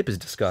 Dip is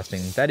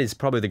disgusting. That is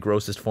probably the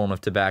grossest form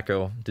of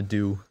tobacco to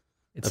do.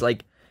 It's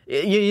like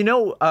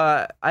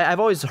I've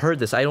always heard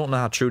this. I don't know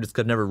how true it is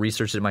because I've never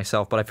researched it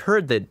myself, but I've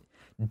heard that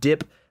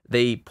dip,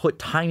 they put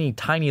tiny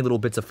little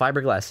bits of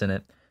fiberglass in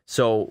it.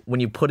 So when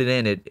you put it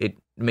in, it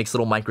makes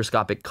little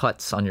microscopic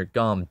cuts on your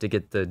gum to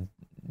get the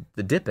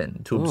dip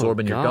in to absorb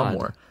in your gum God.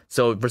 more.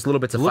 So there's little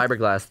bits of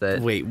fiberglass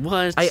that. Wait,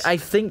 what? I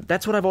think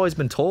that's what I've always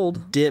been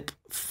told. Dip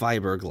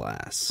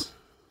fiberglass.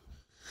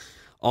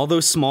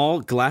 Although small,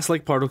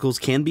 glass-like particles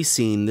can be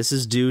seen, this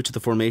is due to the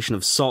formation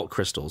of salt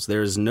crystals.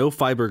 There is no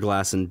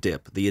fiberglass in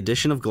dip. The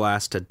addition of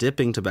glass to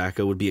dipping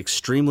tobacco would be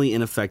extremely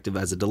ineffective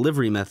as a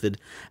delivery method,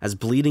 as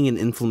bleeding and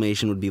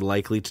inflammation would be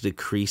likely to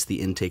decrease the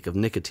intake of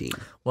nicotine.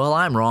 Well,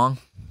 I'm wrong.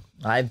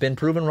 I've been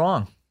proven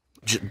wrong.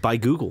 By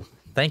Google.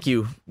 Thank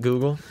you,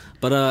 Google.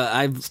 But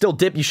I've Still,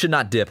 dip. You should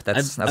not dip.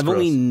 That's I've gross.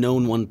 only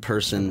known one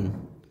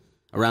person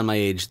around my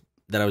age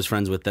that I was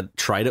friends with that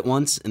tried it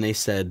once, and they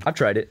said I've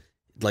tried it.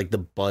 like the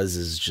buzz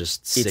is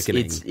just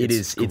sickening.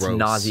 It's gross.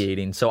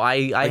 nauseating. So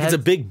I Like, had, it's a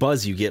big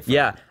buzz you get from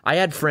yeah. it. I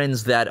had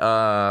friends that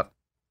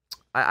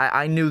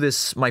I knew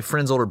this. My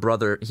friend's older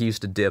brother, he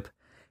used to dip,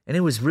 and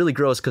it was really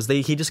gross because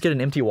he just get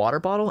an empty water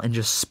bottle and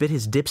just spit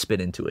his dip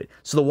spit into it.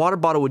 So the water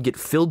bottle would get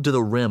filled to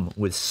the rim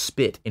with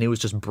spit, and it was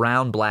just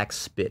brown black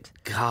spit.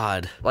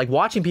 God. Like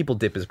watching people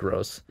dip is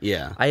gross.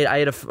 Yeah. I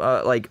had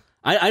a like.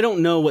 I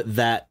don't know what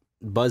that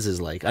buzz is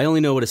like. I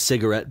only know what a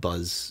cigarette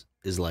buzz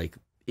is like.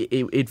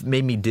 It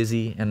made me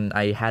dizzy, and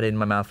I had it in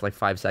my mouth for like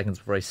 5 seconds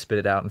before I spit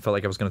it out and felt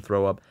like I was going to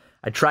throw up.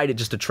 I tried it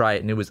just to try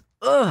it, and it was,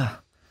 ugh.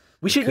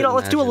 We should, couldn't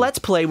let's do a imagine. Let's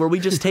Play where we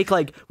just take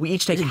we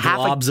each take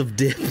Globs of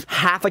dip.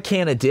 half a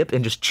can of dip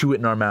and just chew it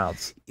in our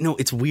mouths. You know,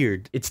 it's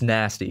weird. It's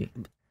nasty.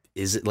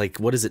 Is it like,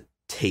 what does it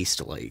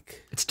taste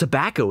like? It's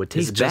tobacco. It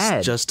Is tastes it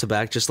bad. just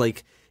tobacco? Just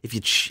like if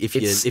It's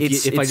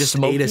I just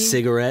smoky. ate a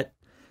cigarette?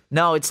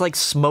 No, it's like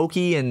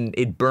smoky and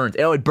it burns.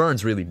 Oh, it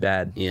burns really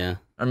bad. Yeah.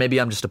 Or maybe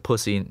I'm just a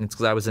pussy. And it's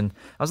because I was in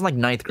like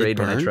ninth grade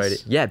when I burns? tried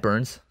it. Yeah, it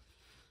burns.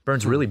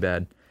 Burns really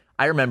bad.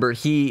 I remember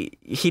he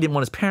didn't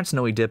want his parents to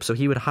know he dipped, so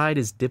he would hide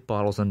his dip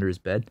bottles under his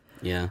bed.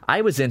 Yeah.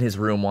 I was in his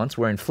room once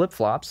wearing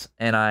flip-flops,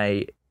 and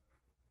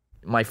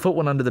my foot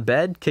went under the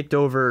bed, kicked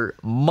over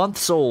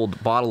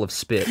months-old bottle of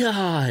spit,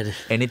 God.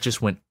 and it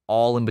just went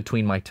all in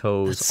between my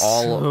toes, That's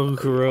all so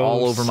gross.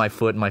 all over my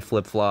foot and my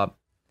flip-flop.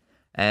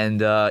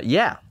 And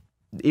yeah,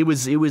 it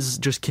was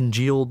just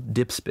congealed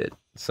dip spit.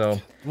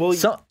 So Well,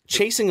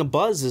 chasing a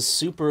buzz is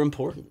super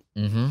important.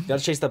 Mhm. Got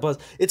to chase that buzz.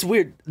 It's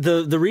weird.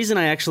 The reason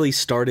I actually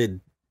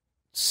started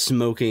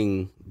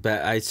smoking,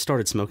 I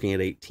started smoking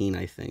at 18,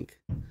 I think.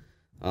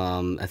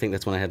 I think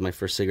that's when I had my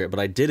first cigarette. But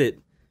I did it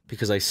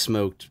because I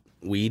smoked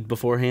weed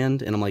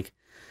beforehand, and I'm like,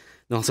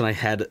 and all of a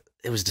sudden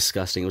it was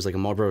disgusting. It was like a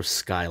Marlboro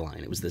Skyline.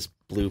 It was this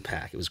blue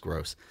pack. It was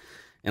gross.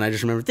 And I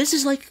just remember, this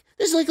is like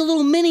a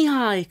little mini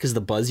high, because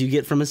the buzz you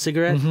get from a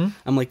cigarette.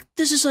 I'm like,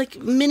 this is like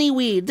mini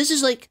weed. This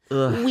is like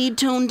weed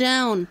toned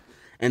down.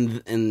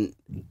 And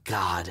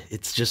God,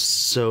 it's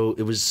just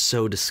it was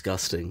so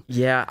disgusting.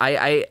 yeah,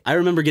 I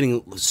remember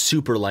getting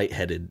super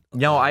lightheaded.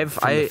 No,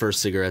 from the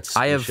first cigarettes.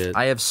 I and have shit.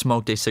 I have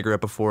smoked a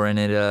cigarette before, and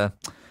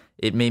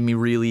it made me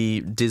really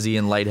dizzy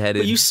and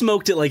lightheaded. But you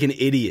smoked it like an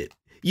idiot.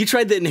 You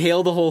tried to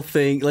inhale the whole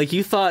thing. Like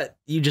you thought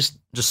you just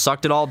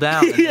sucked it all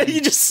down. yeah,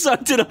 you just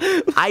sucked it up.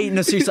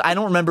 No, seriously, I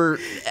don't remember.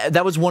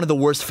 That was one of the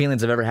worst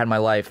feelings I've ever had in my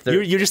life.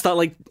 You just thought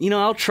like,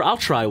 I'll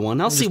try one.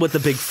 I'll see what the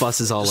big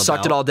fuss is all about.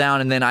 Sucked it all down,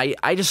 and then I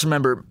just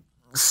remember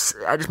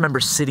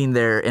sitting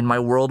there, and my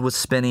world was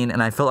spinning,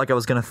 and I felt like I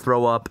was gonna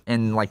throw up,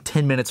 and like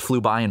 10 minutes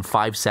flew by in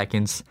 5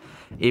 seconds,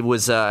 it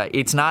was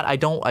it's not. I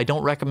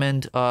don't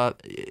recommend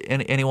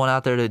anyone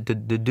out there to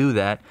do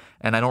that,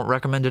 and I don't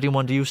recommend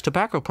anyone to use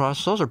tobacco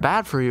products. Those are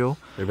bad for you.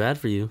 They're bad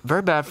for you.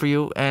 Very bad for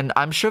you, and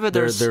I'm sure that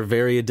They're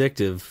very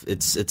addictive.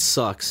 It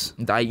sucks.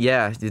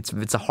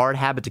 It's a hard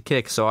habit to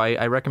kick. So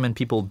I recommend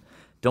people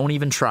don't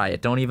even try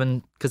it. Don't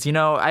even, because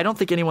I don't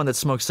think anyone that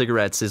smokes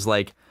cigarettes is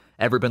like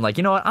ever been like,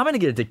 you know what, I'm gonna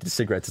get addicted to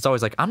cigarettes. It's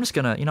always like, I'm just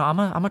gonna, I'm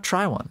gonna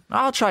try one.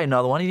 I'll try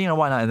another one.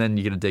 Why not? And then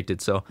you get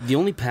addicted. So the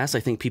only pass I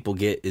think people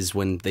get is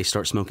when they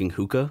start smoking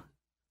hookah,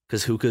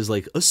 because hookah is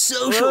like a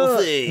social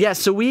thing. Yeah.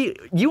 So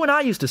you and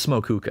I used to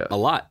smoke hookah a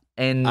lot,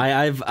 and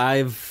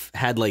I've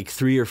had like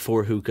 3 or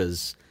 4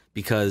 hookahs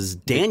because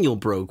Daniel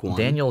broke one.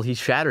 Daniel, he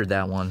shattered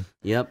that one.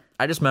 Yep.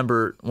 I just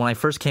remember when I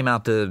first came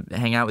out to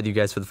hang out with you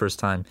guys for the first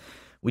time.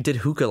 We did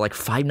hookah like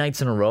 5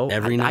 nights in a row.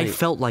 Every night. I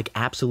felt like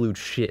absolute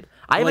shit.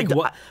 But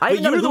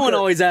you were the one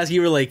always asking.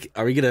 You were like,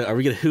 "Are we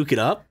gonna hook it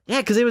up?"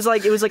 Yeah, because it was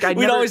like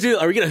We'd always do.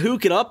 Are we gonna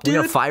hook it up, dude? We're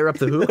gonna fire up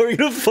the hook. Are we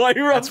gonna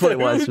fire up? That's what it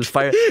was. It was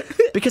fire.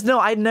 Because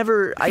I had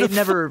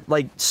never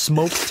like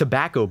smoked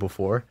tobacco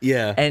before.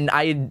 Yeah. And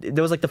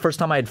that was like the first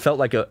time I had felt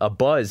like a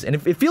buzz, and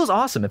it feels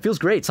awesome. It feels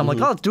great. So I'm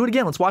like, oh, let's do it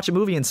again. Let's watch a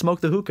movie and smoke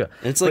the hookah.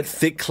 And it's like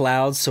thick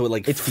clouds, so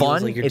it it's feels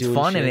fun. like you're it's doing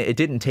fun, shit. and it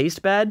didn't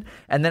taste bad.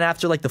 And then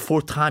after like the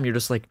 4th time, you're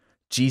just like,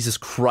 Jesus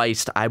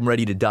Christ, I'm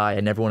ready to die.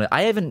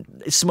 I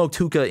haven't smoked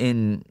hookah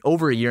in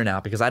over a year now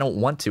because I don't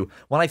want to.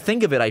 When I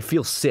think of it, I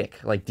feel sick,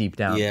 like deep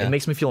down. Yeah. It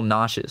makes me feel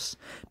nauseous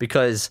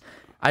because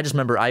I just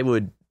remember I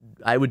would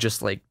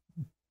just like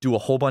do a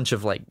whole bunch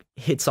of like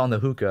hits on the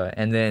hookah,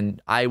 and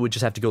then I would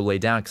just have to go lay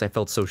down because I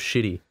felt so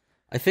shitty.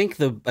 I think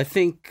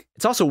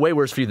it's also way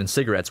worse for you than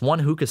cigarettes. One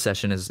hookah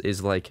session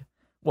is like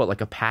what,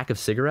 like a pack of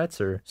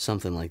cigarettes or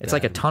something like that. It's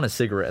like a ton of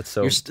cigarettes.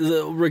 So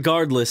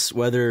regardless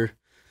whether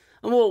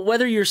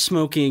you're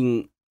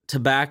smoking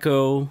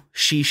tobacco,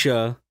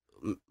 shisha,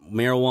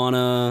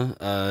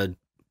 marijuana,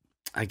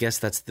 I guess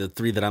that's the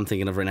 3 that I'm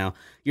thinking of right now.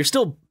 You're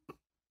still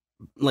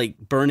like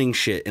burning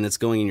shit and it's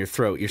going in your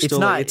throat. You're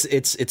still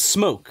it's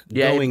smoke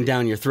going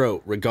down your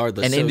throat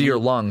regardless. And into your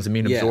lungs,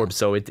 immune absorbed.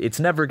 So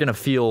it's never going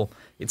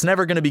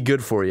to be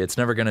good for you. It's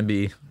never going to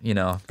be,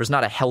 there's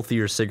not a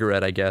healthier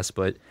cigarette, I guess,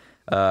 but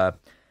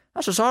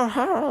that's just our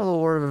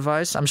little word of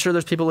advice. I'm sure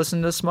there's people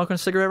listening to this smoking a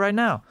cigarette right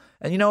now.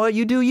 And you know what?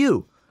 You do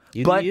you.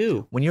 But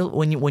when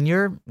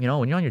you're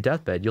on your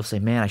deathbed, you'll say,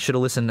 "Man, I should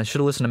have listened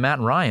to Matt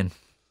and Ryan.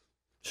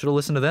 Should have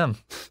listened to them."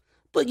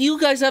 But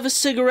you guys have a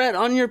cigarette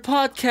on your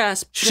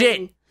podcast.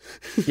 Shit.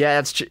 Yeah,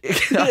 that's true.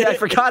 I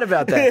forgot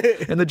about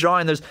that. In the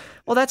drawing,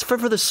 that's for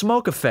the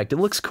smoke effect. It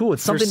looks cool.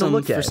 It's something to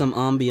look at. For some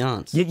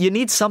ambiance. You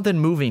need something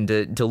moving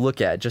to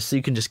look at, just so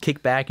you can just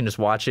kick back and just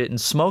watch it.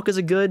 And smoke is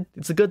a good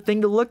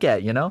thing to look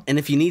at, And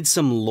if you need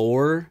some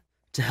lore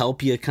to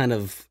help you kind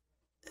of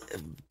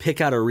pick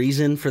out a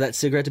reason for that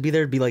cigarette to be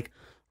there, it'd be like,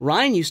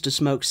 Ryan used to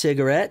smoke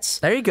cigarettes.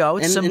 There you go.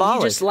 It's symbolic.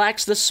 And he just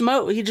lacks the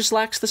smoke. He just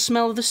lacks the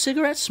smell of the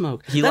cigarette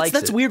smoke.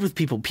 That's weird with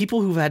people.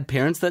 People who've had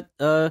parents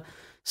that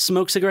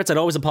smoke cigarettes, I'd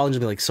always apologize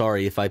and be like,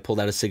 sorry if I pulled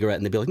out a cigarette,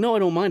 and they'd be like, no, I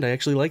don't mind. I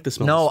actually like the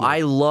smell of smoke.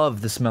 I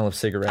love the smell of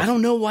cigarettes. I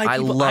don't know why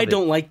I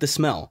don't like the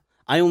smell.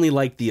 I only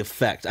like the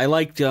effect. I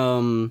liked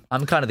I'm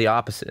kind of the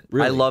opposite.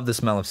 Really? I love the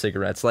smell of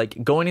cigarettes.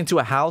 Like going into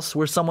a house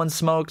where someone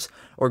smokes,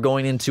 or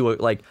going into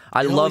It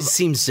always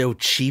seems so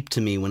cheap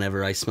to me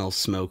whenever I smell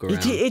smoke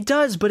around. It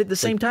does, but at the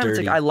same time, dirty.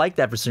 it's like I like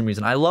that for some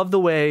reason. I love the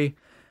way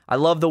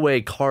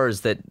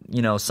cars that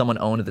someone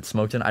owned that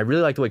smoked in. I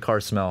really like the way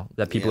cars smell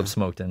that people have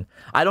smoked in.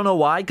 I don't know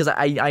why, because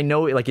I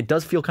know it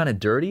does feel kind of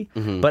dirty,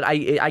 but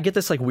I get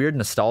this like weird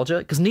nostalgia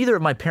because neither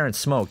of my parents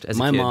smoked as a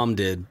kid. My mom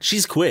did.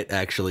 She's quit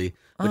actually,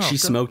 but she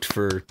smoked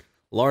for a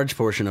large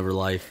portion of her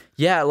life.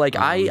 Yeah, like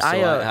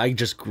I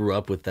just grew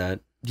up with that.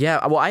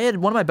 Yeah, well, I had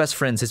one of my best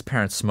friends, his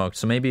parents smoked,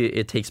 so maybe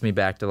it takes me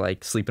back to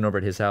like sleeping over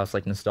at his house,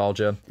 like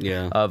nostalgia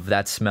of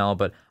that smell.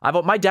 But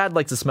my dad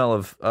likes the smell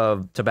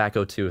of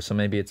tobacco too, so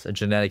maybe it's a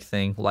genetic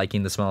thing,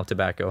 liking the smell of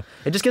tobacco.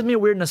 It just gives me a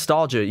weird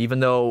nostalgia, even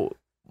though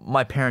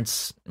my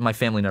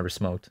family never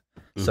smoked.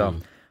 So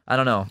I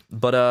don't know,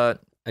 but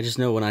I just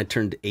know when I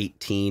turned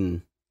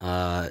 18,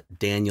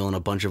 Daniel and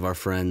a bunch of our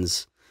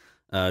friends,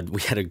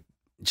 we had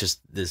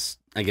this,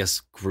 I guess,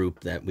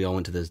 group that we all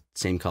went to the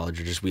same college,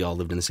 or just we all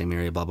lived in the same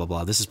area, blah, blah,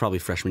 blah. This is probably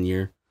freshman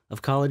year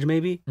of college,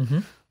 maybe.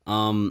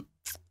 Mm-hmm.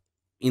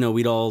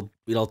 We'd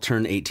all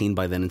turn 18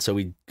 by then, and so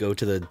we'd go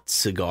to the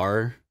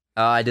cigar.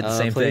 I did the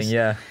same place. thing,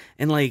 yeah.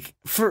 And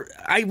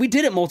we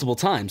did it multiple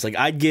times. Like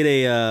I'd get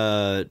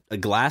a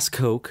glass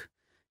Coke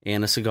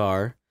and a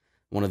cigar,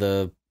 one of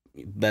the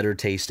better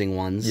tasting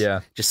ones.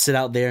 Yeah. Just sit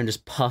out there and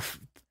just puff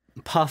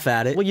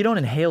at it. Well, you don't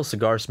inhale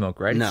cigar smoke,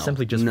 right? No, it's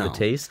simply just for the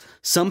taste.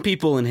 Some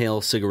people inhale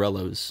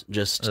cigarellos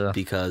just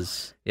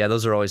because. Yeah,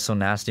 those are always so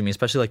nasty to me,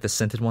 especially like the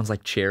scented ones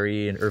like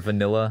cherry or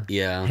vanilla.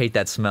 Yeah. I hate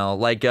that smell.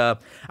 Like, I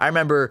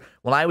remember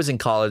when I was in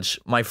college,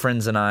 my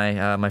friends and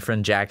I, my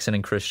friend Jackson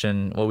and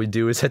Christian, what we'd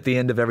do is at the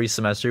end of every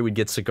semester, we'd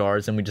get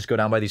cigars and we'd just go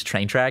down by these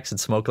train tracks and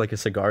smoke like a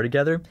cigar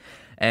together.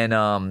 And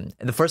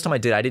the first time I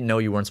did, I didn't know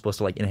you weren't supposed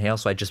to like inhale,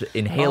 so I just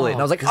inhale it. And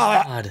I was like,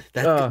 God,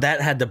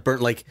 that had to burn.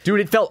 Like, dude,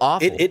 it felt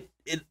awful.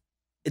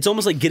 it's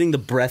almost like getting the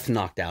breath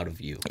knocked out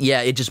of you.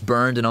 Yeah, it just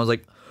burned, and I was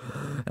like,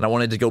 and I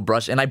wanted to go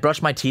brush, and I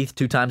brushed my teeth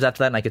 2 times after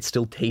that, and I could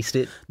still taste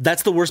it.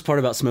 That's the worst part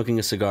about smoking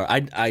a cigar.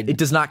 It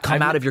does not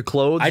come out of your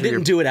clothes. I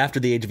didn't do it after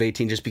the age of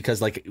 18 just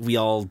because like we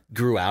all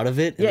grew out of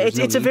it. Yeah,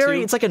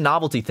 it's like a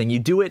novelty thing. You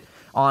do it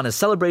on a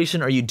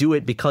celebration, or you do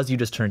it because you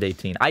just turned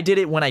 18. I did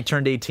it when I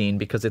turned 18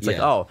 because it's like,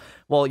 oh,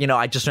 well, you know,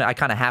 I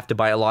kind of have to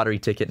buy a lottery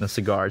ticket and a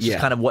cigar. It's just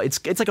kind of what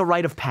it's like a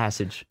rite of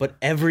passage. But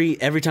every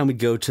time we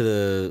go to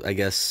the, I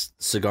guess,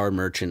 cigar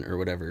merchant or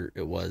whatever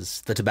it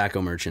was, the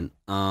tobacco merchant,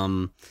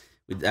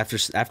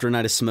 after a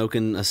night of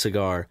smoking a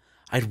cigar,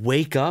 I'd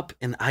wake up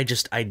and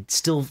I'd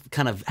still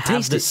kind of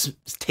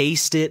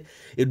taste it.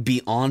 It'd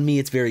be on me.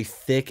 It's very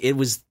thick.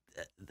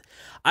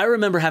 I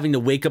remember having to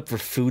wake up for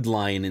Food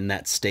Lion in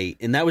that state,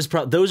 and that was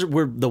those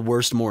were the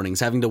worst mornings.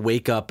 Having to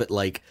wake up at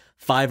like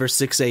 5 or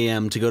 6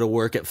 a.m. to go to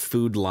work at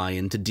Food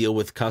Lion to deal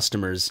with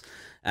customers.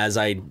 As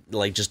I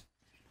like just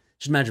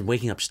imagine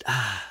waking up,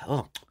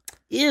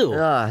 ew.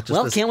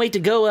 Can't wait to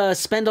go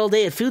spend all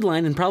day at Food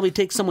Lion and probably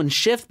take someone's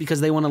shift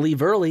because they want to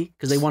leave early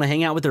because they want to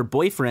hang out with their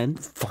boyfriend.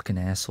 Fucking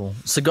asshole.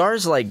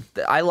 Cigars, like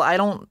I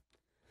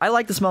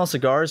like the smell of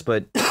cigars,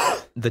 but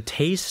the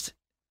taste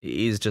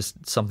is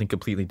just something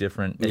completely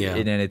different. Yeah.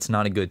 And it's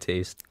not a good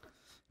taste.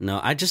 No,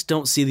 I just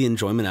don't see the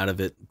enjoyment out of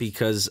it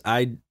because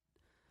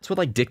it's what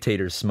like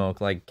dictators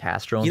smoke, like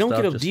Castro and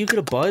stuff. Do you get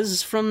a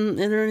buzz from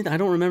it or anything? I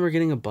don't remember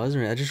getting a buzz or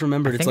anything. I just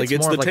remembered it's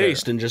the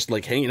taste and just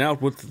like hanging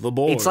out with the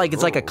boys.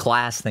 It's like a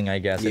class thing, I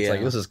guess. It's like,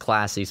 this is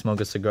classy,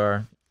 smoke a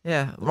cigar.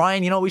 Yeah.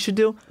 Ryan, you know what we should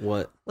do?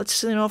 What? Let's,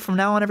 from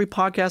now on every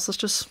podcast, let's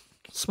just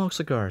smoke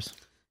cigars.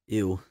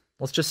 Ew.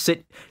 Let's just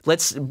sit.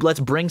 Let's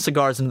bring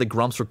cigars into the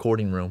Grumps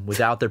recording room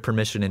without their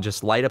permission and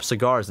just light up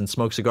cigars and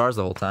smoke cigars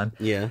the whole time.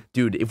 Yeah,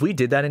 dude. If we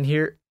did that in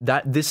here,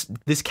 this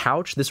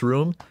couch, this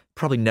room,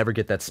 probably never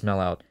get that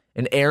smell out,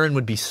 and Aaron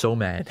would be so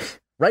mad,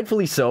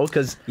 rightfully so,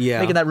 because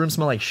making that room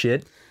smell like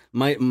shit.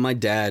 My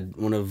dad,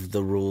 one of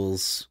the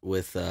rules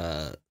with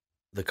the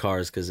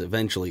cars, because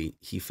eventually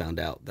he found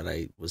out that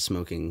I was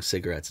smoking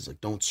cigarettes. It's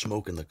like, don't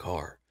smoke in the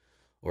car,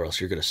 or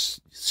else you're gonna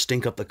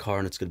stink up the car,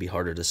 and it's gonna be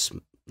harder to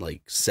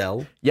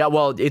sell. Yeah,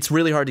 well, it's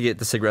really hard to get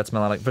the cigarette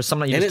smell out of. For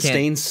some, it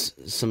stains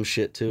some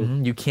shit too.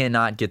 Mm-hmm, you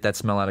cannot get that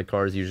smell out of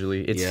cars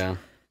usually.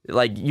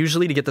 Like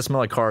usually to get the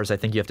smell of cars, I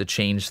think you have to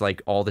change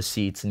like all the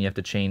seats and you have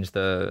to change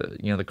the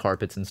the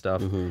carpets and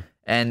stuff. Mm-hmm.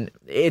 And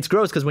it's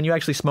gross because when you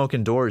actually smoke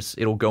indoors,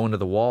 it'll go into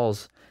the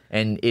walls.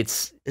 And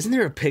isn't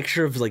there a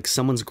picture of like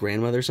someone's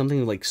grandmother or something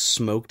who like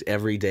smoked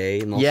every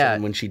day, and all of a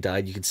sudden when she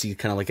died, you could see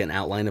kind of like an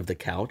outline of the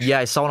couch? Yeah,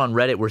 I saw it on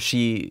Reddit where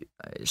she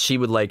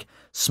would like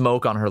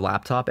smoke on her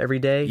laptop every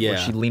day. Yeah, where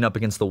she'd lean up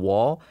against the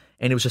wall,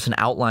 and it was just an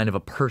outline of a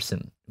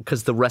person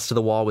because the rest of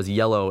the wall was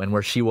yellow, and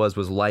where she was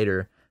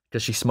lighter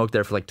because she smoked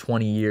there for like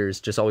 20 years,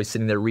 just always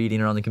sitting there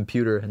reading or on the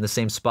computer in the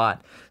same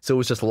spot. So it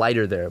was just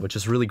lighter there, which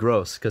is really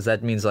gross because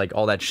that means like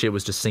all that shit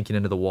was just sinking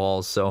into the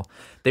walls. So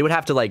they would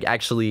have to like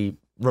actually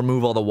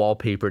remove all the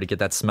wallpaper to get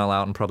that smell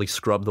out and probably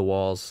scrub the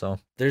walls. So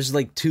there's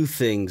like 2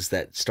 things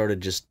that started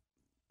just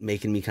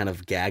making me kind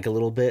of gag a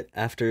little bit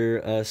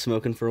after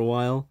smoking for a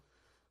while.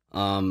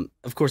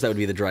 Of course that would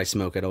be the dry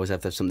smoke. I'd always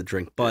have to have something to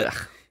drink, but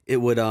it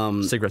would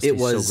cigarettes it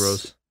was so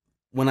gross.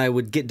 When I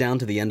would get down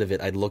to the end of it,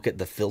 I'd look at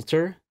the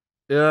filter.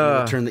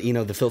 Yeah. Turn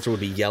the filter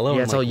would be yellow.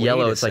 Yeah, it's all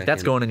yellow. It's like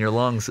that's going in your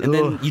lungs. And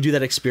then you do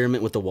that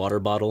experiment with the water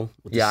bottle.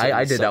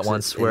 I did that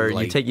once where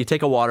you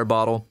take a water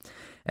bottle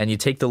and you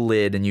take the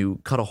lid and you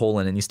cut a hole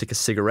in it and you stick a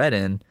cigarette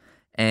in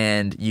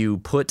and you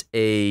put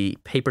a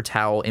paper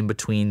towel in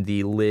between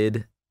the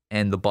lid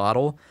and the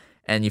bottle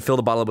and you fill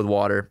the bottle up with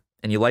water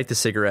and you light the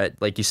cigarette,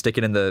 like you stick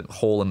it in the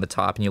hole in the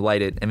top and you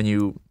light it and then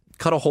you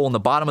cut a hole in the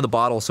bottom of the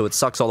bottle so it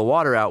sucks all the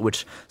water out,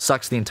 which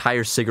sucks the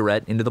entire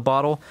cigarette into the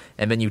bottle,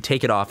 and then you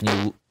take it off and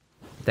you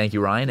thank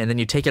you, Ryan. And then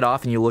you take it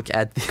off and you look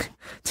at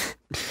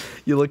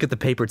the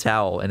paper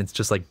towel, and it's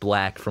just like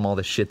black from all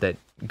the shit that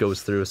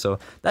goes through. So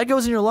that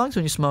goes in your lungs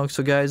when you smoke.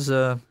 So guys,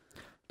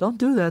 don't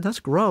do that. That's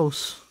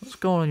gross. That's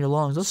going in your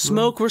lungs. That's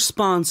smoke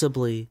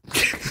responsibly.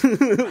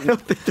 I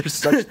don't think there's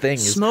such thing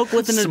as smoke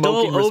with an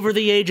adult over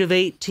the age of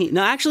 18.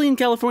 No, actually, in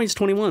California, it's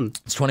 21.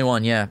 It's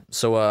 21, yeah.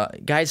 So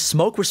guys,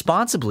 smoke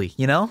responsibly.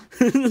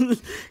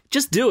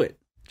 Just do it.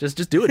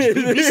 Just do it.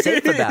 Just be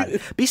safe about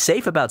it. Be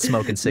safe about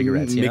smoking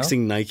cigarettes.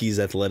 Mixing Nike's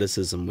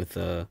athleticism with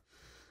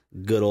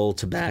good old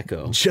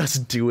tobacco.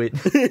 Just do it.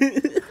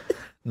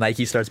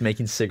 Nike starts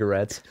making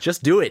cigarettes.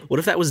 Just do it. What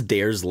if that was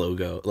Dare's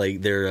logo,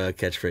 like their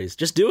catchphrase?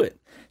 Just do it.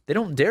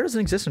 Dare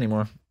doesn't exist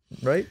anymore,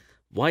 right?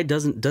 Why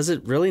does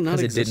it really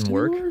not exist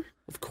anymore? It didn't work.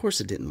 Of course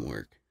it didn't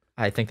work.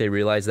 I think they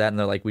realized that, and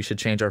they're like, we should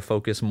change our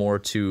focus more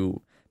to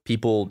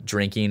people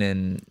drinking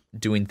and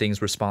doing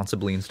things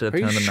responsibly instead of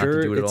telling them not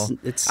to do it at all.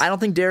 I don't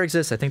think Dare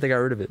exists. I think they got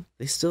rid of it.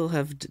 They still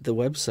have the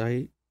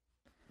website.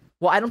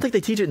 Well, I don't think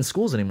they teach it in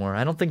schools anymore.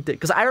 I don't think that,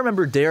 because I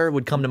remember Dare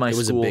would come to my school.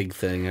 It was a big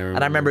thing.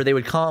 And I remember they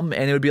would come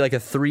and it would be like a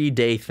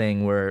 3-day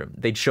thing where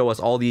they'd show us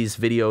all these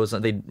videos.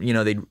 And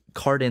they'd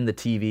cart in the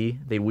TV.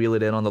 They'd wheel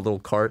it in on the little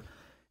cart.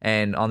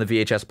 and on the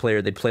VHS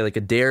player they'd play like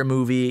a Dare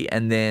movie,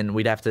 and then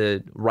we'd have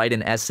to write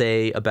an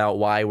essay about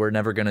why we're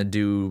never gonna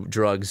do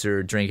drugs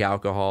or drink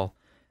alcohol.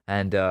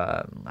 And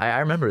I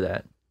remember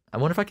that. I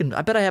wonder if I can.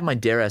 I bet I have my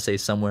Dare essay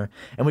somewhere.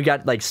 And we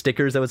got like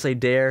stickers that would say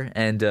Dare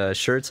and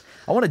shirts.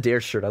 I want a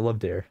Dare shirt. I love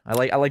Dare. I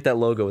like that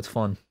logo. It's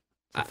fun.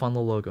 It's a fun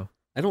little logo.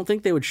 I don't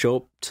think they would show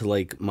up to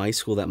like my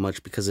school that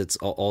much because it's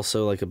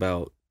also like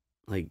about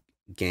like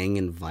gang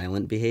and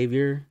violent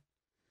behavior,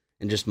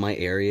 and just my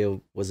area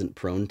wasn't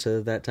prone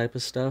to that type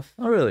of stuff.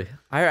 Oh, really?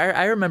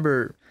 I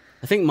remember.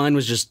 I think mine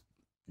was just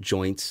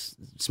joints,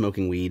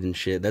 smoking weed and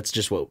shit. That's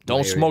just what.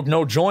 Don't smoke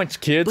no joints,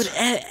 kids.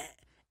 But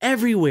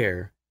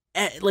everywhere,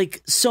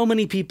 like so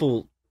many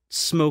people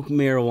smoke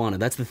marijuana.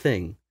 That's the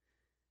thing.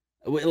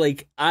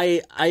 Like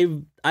I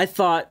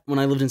thought when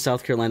I lived in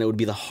South Carolina it would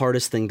be the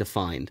hardest thing to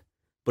find,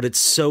 but it's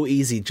so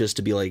easy just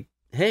to be like,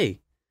 hey,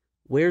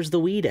 where's the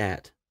weed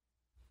at?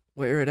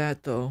 Where it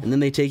at, though? And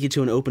then they take you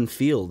to an open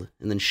field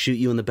and then shoot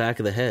you in the back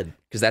of the head.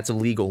 Because that's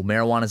illegal.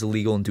 Marijuana is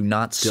illegal, and do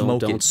not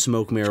smoke it. Don't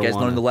smoke marijuana. You guys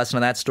learned the lesson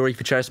on that story? If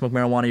you try to smoke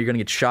marijuana, you're going to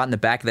get shot in the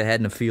back of the head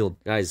in a field.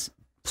 Guys,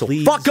 So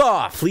please, fuck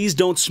off! Please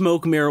don't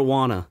smoke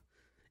marijuana.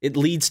 It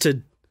leads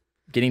to...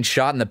 Getting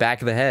shot in the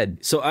back of the head.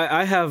 So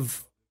I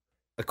have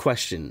a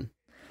question.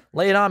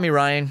 Lay it on me,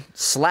 Ryan.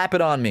 Slap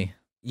it on me.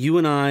 You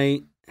and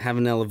I have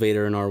an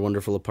elevator in our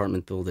wonderful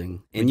apartment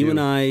building, and you and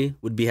I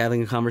would be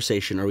having a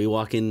conversation, or we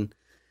walk in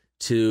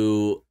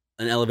to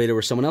an elevator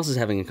where someone else is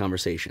having a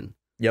conversation.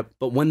 Yep.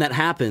 But when that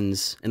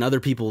happens and other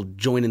people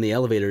join in the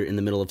elevator in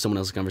the middle of someone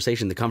else's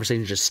conversation, the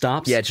conversation just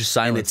stops. Yeah, it's just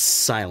silent. And it's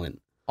silent.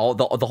 All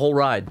the whole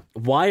ride.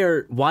 Why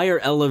are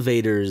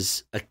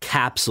elevators a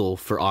capsule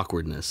for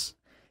awkwardness?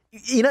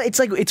 You know,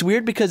 it's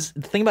weird because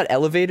the thing about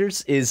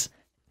elevators is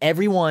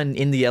everyone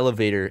in the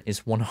elevator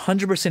is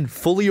 100%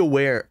 fully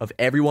aware of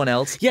everyone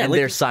else and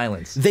their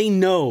silence. They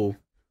know.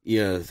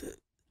 Yeah.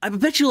 I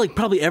bet you like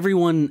probably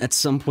everyone at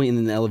some point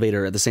in the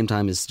elevator at the same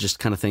time is just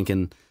kind of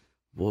thinking,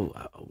 well,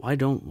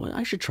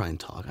 I should try and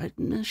talk.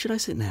 Should I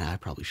say, I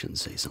probably shouldn't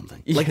say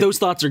something. Like those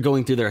thoughts are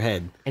going through their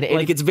head. And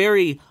it's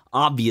very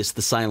obvious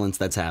the silence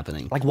that's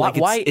happening. Like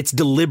why it's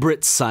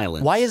deliberate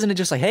silence. Why isn't it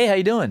just like, hey, how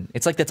you doing?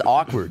 It's like that's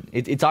awkward.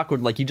 It's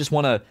awkward. Like you just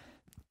want to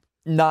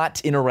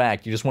not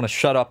interact. You just want to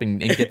shut up and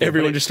get there.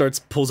 Everyone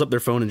just pulls up their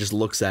phone and just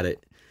looks at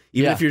it.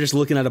 Even if you're just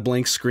looking at a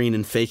blank screen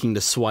and faking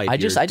to swipe. I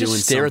just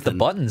stare at the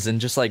buttons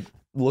and just like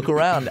look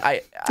around.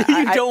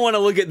 You don't want to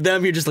look at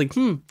them. You're just like,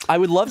 I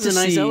would love to see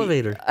a nice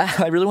elevator.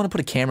 I really want to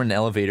put a camera in an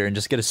elevator and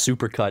just get a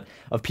supercut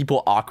of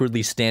people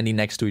awkwardly standing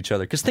next to each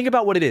other. Because think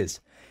about what it is.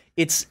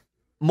 It's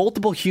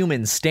multiple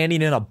humans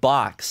standing in a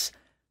box,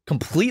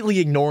 completely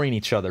ignoring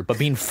each other, but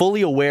being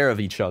fully aware of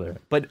each other,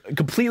 but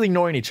completely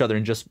ignoring each other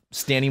and just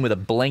standing with a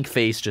blank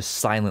face, just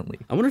silently.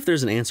 I wonder if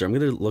there's an answer. I'm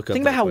going to look up.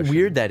 Think about how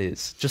weird that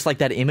is. Just like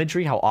that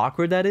imagery, how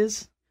awkward that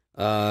is.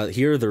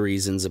 Here are the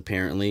reasons,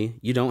 apparently.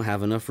 You don't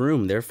have enough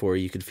room, therefore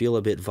you could feel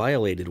a bit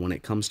violated when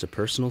it comes to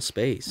personal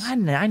space. I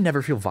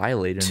never feel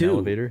violated in an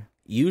elevator.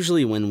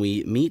 Usually when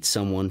we meet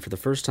someone for the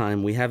first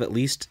time, we have at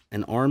least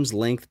an arm's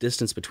length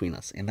distance between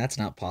us, and that's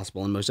not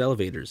possible in most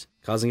elevators,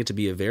 causing it to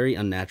be a very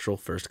unnatural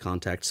first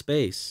contact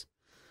space.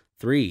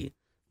 3.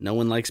 No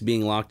one likes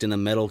being locked in a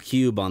metal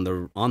cube on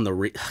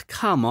the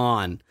come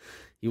on.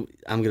 I'm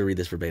going to read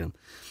this verbatim.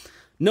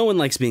 No one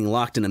likes being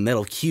locked in a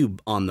metal cube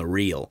on the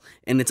reel.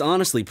 And it's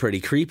honestly pretty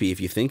creepy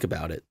if you think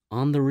about it.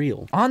 On the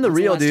reel. On the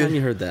reel, dude. Last time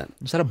you heard that?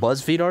 Is that a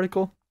BuzzFeed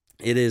article?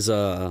 It is,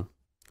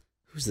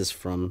 who's this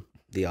from?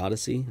 The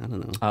Odyssey? I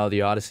don't know. Oh,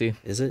 The Odyssey.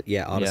 Is it?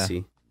 Yeah,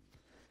 Odyssey.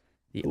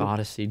 Yeah. The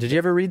Odyssey. Did you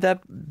ever read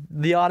that?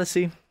 The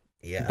Odyssey?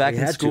 Yeah. Back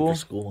in school? For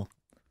school.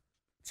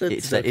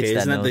 It's okay.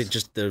 Isn't that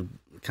just the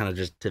kind of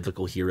just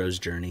typical hero's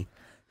journey?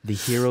 The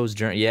hero's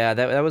journey. Yeah,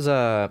 that was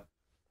a...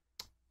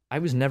 I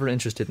was never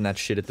interested in that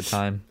shit at the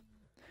time.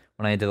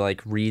 When I had to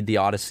like read the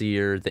Odyssey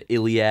or the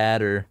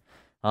Iliad or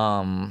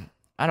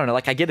I don't know,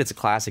 like I get it's a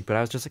classic, but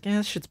I was just like,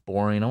 this shit's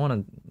boring. I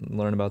want to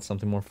learn about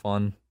something more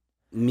fun.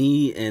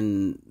 Me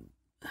and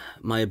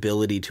my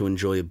ability to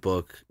enjoy a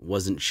book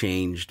wasn't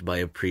changed by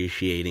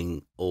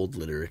appreciating old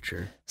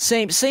literature.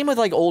 Same with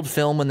like old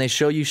film when they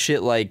show you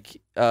shit like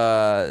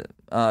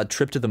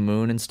Trip to the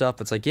Moon and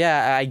stuff. It's like,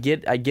 yeah, I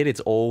get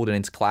it's old and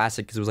it's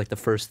classic because it was like the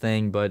first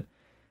thing, but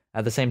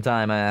at the same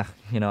time, I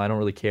don't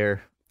really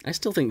care. I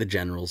still think The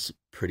General's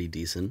pretty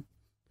decent.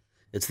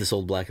 It's this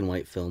old black and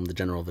white film, The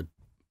General of a...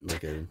 I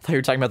thought you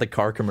were talking about the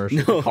car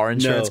commercials, the car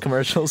insurance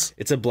commercials.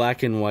 It's a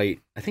black and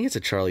white... I think it's a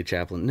Charlie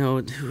Chaplin.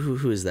 No,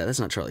 who is that? That's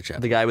not Charlie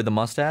Chaplin. The guy with the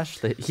mustache?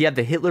 He had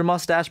the Hitler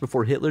mustache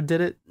before Hitler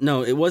did it?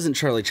 No, it wasn't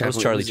Charlie Chaplin. It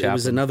was Charlie Chaplin. It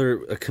was another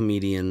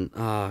comedian.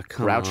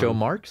 Groucho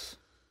Marx?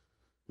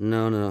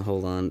 No,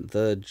 hold on.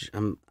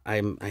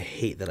 I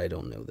hate that I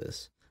don't know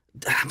this.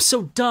 I'm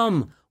so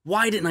dumb.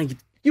 Why didn't I...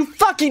 You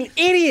fucking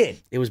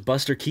idiot! It was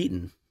Buster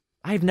Keaton.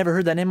 I've never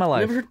heard that name in my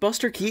life. You never heard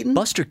Buster Keaton?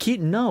 Buster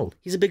Keaton, no.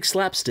 He's a big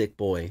slapstick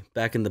boy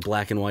back in the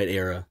black and white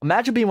era.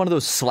 Imagine being one of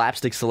those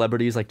slapstick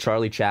celebrities like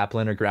Charlie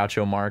Chaplin or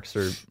Groucho Marx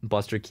or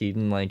Buster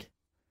Keaton. Like,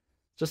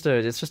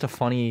 it's just a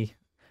funny.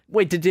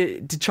 Wait,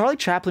 did Charlie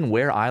Chaplin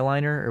wear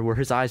eyeliner, or were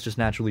his eyes just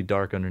naturally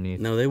dark underneath?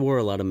 No, they wore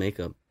a lot of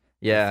makeup.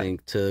 Yeah. I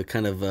think to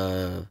kind of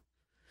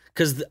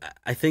because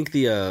I think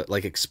the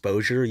like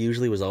exposure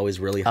usually was always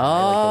really high.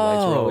 Like the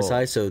lights were always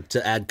high, so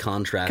to add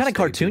contrast, Kind of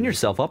cartoon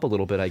yourself up a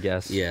little bit, I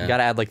guess. Yeah. You got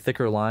to add like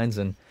thicker lines,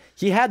 and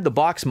he had the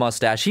box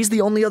mustache. He's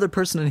the only other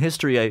person in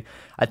history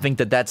I think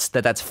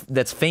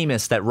that's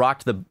famous that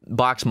rocked the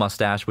box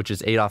mustache, which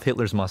is Adolf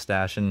Hitler's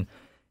mustache, and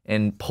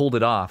pulled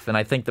it off. And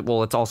I think that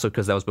it's also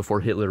because that was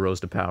before Hitler rose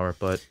to power.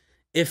 But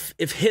if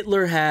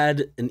Hitler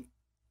had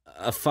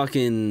a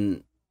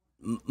fucking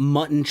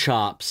mutton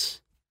chops.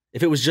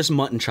 If it was just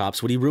mutton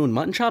chops, would he ruin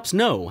mutton chops?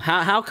 No.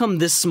 How come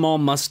this small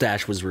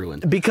mustache was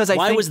ruined? Because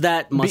why was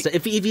that mustache?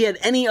 If he had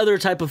any other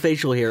type of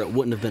facial hair, it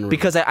wouldn't have been ruined.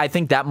 Because I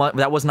think that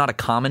was not a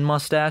common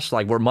mustache,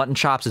 like where mutton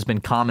chops has been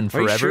common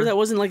forever. Are you sure that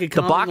wasn't like a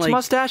common, the box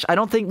mustache? I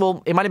don't think.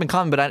 Well, it might have been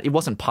common, but it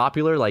wasn't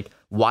popular, like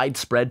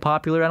widespread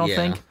popular. I don't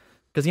think,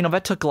 because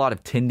that took a lot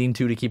of tending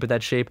to keep it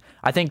that shape.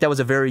 I think that was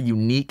a very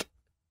unique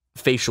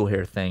facial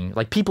hair thing.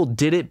 Like people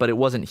did it, but it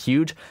wasn't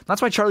huge. That's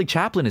why Charlie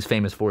Chaplin is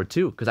famous for it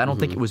too, because I don't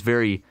think it was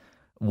very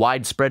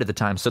widespread at the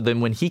time. So then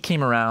when he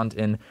came around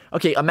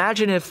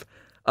imagine if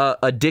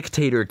a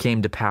dictator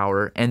came to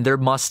power and their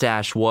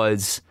mustache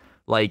was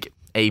like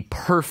a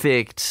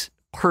perfect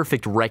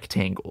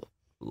rectangle,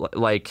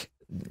 like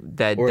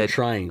that, or a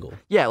triangle.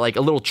 Yeah, like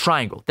a little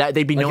triangle. That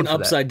they'd be like known an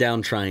for upside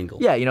down triangle.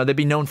 Yeah, they'd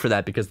be known for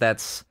that because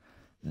that's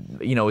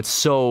it's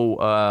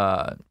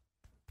so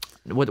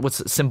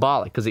what's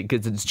symbolic because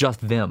it's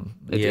just them.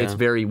 It's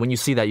very, when you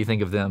see that you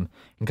think of them,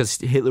 because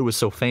Hitler was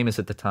so famous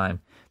at the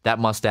time. That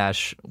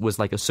mustache was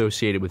like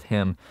associated with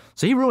him,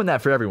 so he ruined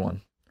that for everyone.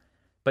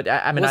 But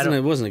I mean,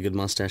 it wasn't a good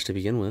mustache to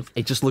begin with.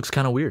 It just looks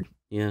kind of weird.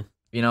 Yeah.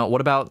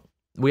 What about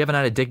have we had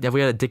a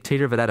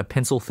dictator that had a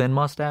pencil thin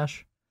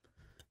mustache?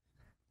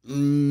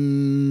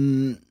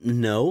 No.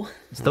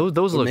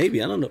 Those look,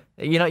 maybe, I don't know.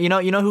 You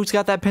know who's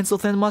got that pencil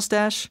thin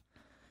mustache?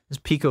 It's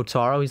Pico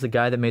Taro. He's the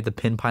guy that made the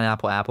pin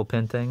pineapple apple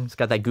pin thing. He's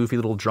got that goofy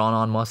little drawn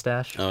on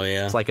mustache. Oh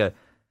yeah.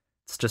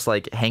 It's just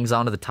like hangs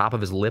onto the top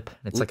of his lip.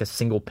 It's like a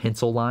single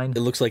pencil line.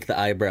 It looks like the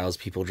eyebrows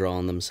people draw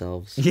on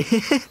themselves.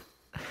 Yeah.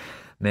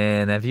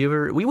 Man, have you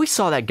ever... We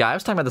saw that guy. I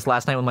was talking about this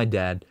last night with my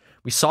dad.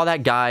 We saw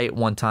that guy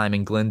one time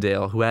in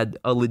Glendale who had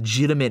a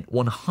legitimate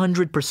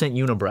 100%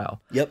 unibrow.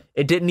 Yep.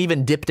 It didn't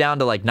even dip down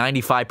to like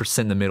 95%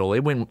 in the middle.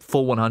 It went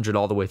full 100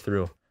 all the way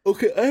through.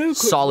 Okay.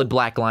 Solid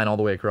black line all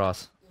the way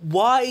across.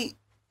 Why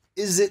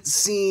is it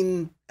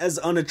seen as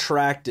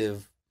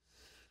unattractive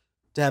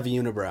to have a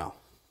unibrow?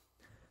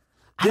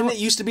 Didn't it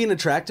used to be an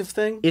attractive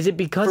thing? Is it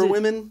because for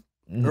women,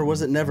 or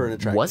was it never an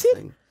attractive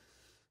thing?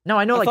 No,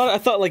 I know. I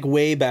thought like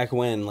way back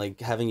when, like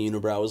having a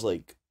unibrow was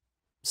like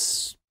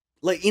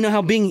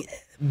how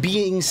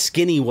being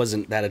skinny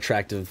wasn't that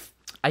attractive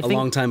a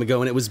long time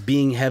ago, and it was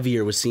being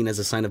heavier was seen as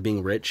a sign of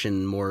being rich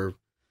and more.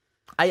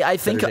 I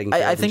think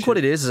what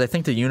it is I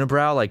think the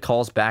unibrow like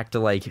calls back to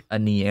like a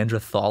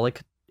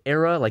Neanderthalic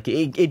era. Like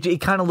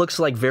it kind of looks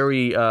like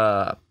very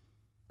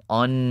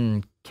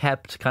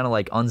unkept, kind of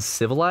like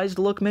uncivilized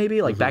look,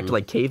 maybe like back to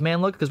like caveman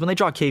look, because when they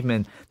draw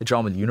cavemen they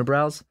draw them with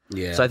unibrows.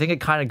 Yeah, so I think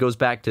it kind of goes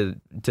back to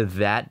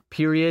that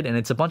period, and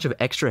it's a bunch of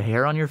extra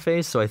hair on your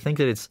face, so I think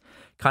that it's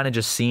kind of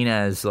just seen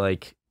as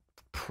like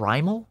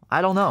primal.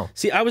 I don't know.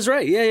 See, I was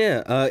right.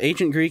 Yeah.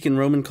 Ancient Greek and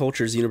Roman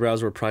cultures,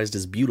 unibrows were prized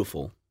as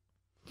beautiful.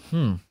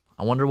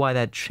 I wonder why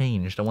that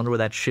changed. I wonder where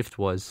that shift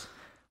was.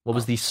 What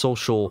was the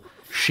social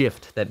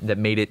shift that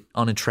made it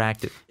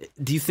unattractive?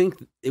 Do you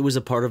think it was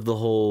a part of the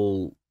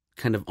whole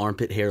kind of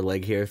armpit hair,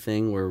 leg hair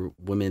thing where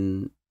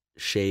women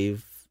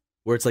shave,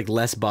 where it's like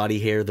less body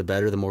hair, the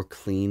better, the more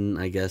clean,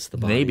 I guess, the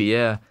body? Maybe,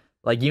 yeah.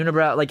 Like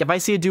unibrow, like if I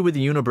see a dude with a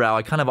unibrow,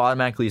 I kind of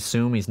automatically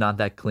assume he's not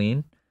that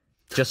clean.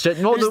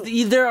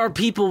 There are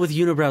people with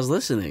unibrows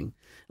listening.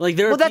 Like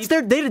that's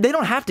they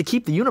don't have to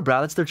keep the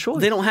unibrow. That's their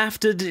choice. They don't have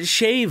to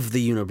shave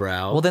the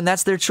unibrow. Well, then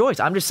that's their choice.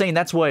 I'm just saying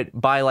that's what,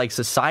 by like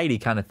society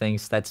kind of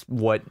thinks, that's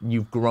what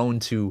you've grown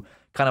to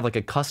kind of like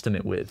accustom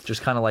it with.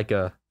 Just kind of like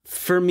a...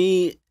 For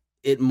me,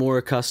 it's more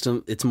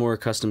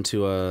accustomed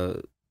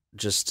to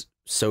just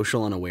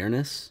social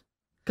unawareness.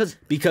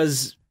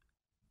 Because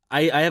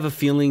I have a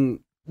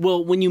feeling...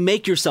 Well, when you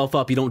make yourself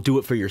up, you don't do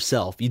it for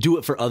yourself. You do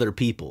it for other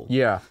people.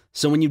 Yeah.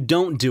 So when you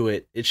don't do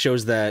it, it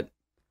shows that,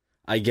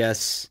 I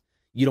guess...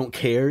 you don't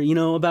care,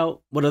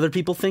 about what other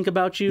people think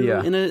about you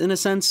in a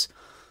sense,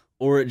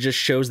 or it just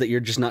shows that you're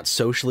just not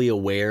socially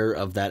aware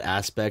of that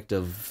aspect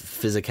of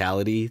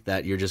physicality,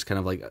 that you're just kind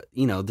of like,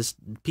 this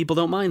people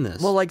don't mind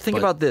this. Well, like think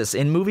about this.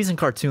 In movies and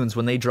cartoons,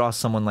 when they draw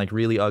someone like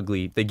really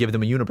ugly, they give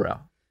them a unibrow.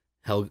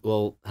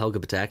 Helga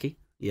Pataki.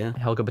 Yeah.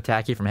 Helga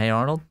Pataki from Hey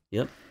Arnold.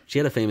 Yep. She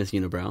had a famous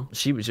unibrow.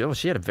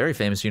 She had a very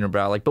famous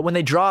unibrow. Like, but when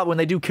they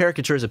do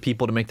caricatures of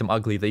people to make them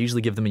ugly, they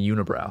usually give them a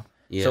unibrow.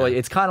 Yeah. So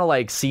it's kind of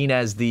like seen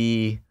as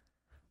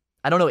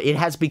I don't know, it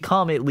has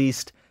become, at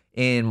least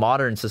in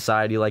modern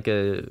society, like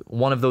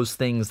one of those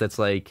things that's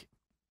like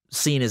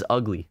seen as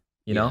ugly,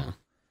 you know?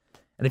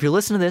 And if you're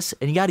listening to this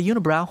and you got a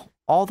unibrow,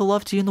 all the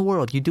love to you in the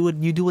world. You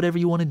do whatever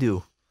you want to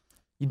do.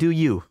 You do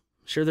you.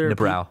 Sure, there are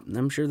Nibrow.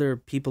 I'm sure there are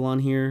people on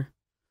here.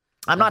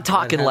 I'm not that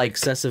talking have like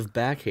excessive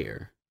back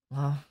hair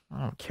Well,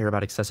 I don't care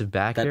about excessive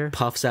back that hair.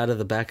 puffs out of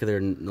the back of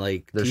their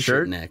like Their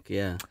t-shirt shirt? neck.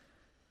 Yeah,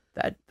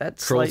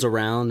 That's curls slight-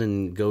 around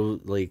and go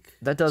like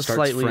That does starts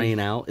slightly fraying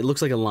out. It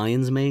looks like a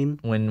lion's mane.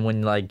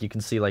 when like you can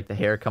see like the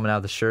hair coming out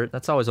of the shirt.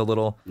 That's always a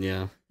little.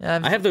 Yeah, Yeah,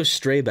 I have those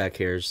stray back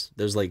hairs.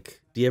 There's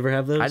like, do you ever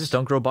have those? I just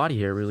don't grow body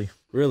hair really.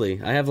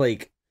 Really. I have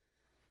like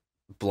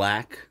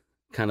black,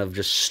 kind of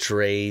just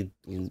stray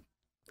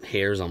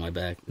hairs on my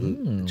back.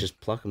 And just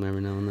pluck them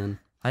every now and then.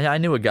 I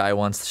knew a guy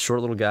once, a short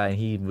little guy, and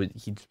he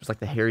was like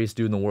the hairiest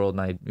dude in the world,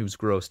 and it was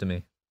gross to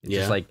me. It's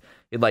just like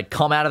it'd like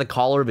come out of the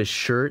collar of his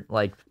shirt,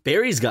 like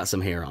Barry's got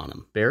some hair on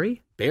him.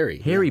 Barry, Barry.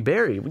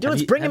 Barry. Dude,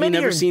 let's bring him in Have you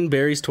here. never seen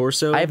Barry's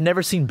torso? I have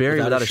never seen Barry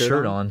without without a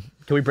shirt on.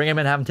 Can we bring him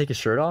in and have him take his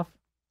shirt off?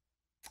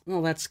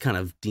 Well, that's kind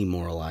of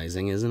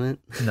demoralizing, isn't it?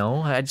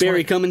 No, I just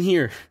Barry, come in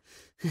here.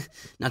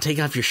 Now take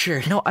off your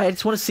shirt. No, I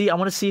just want to see. I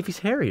want to see if he's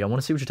hairy. I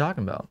want to see what you're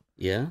talking about.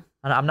 Yeah?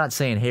 I'm not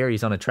saying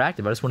hairy's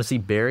unattractive. I just want to see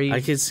Barry.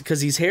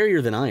 Because he's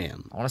hairier than I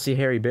am. I want to see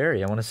hairy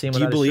Barry. I want to see him. Do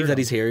you without his believe shirt that on.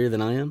 he's hairier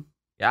than I am?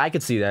 Yeah, I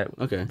could see that.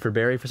 Okay. For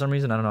Barry, for some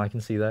reason, I don't know. I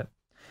can see that.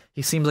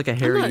 He seems like a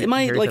hairy. Am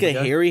I hairy like type a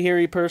of guy.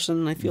 hairy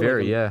person? I feel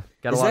Very, like yeah.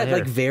 Got a Is lot that of hair.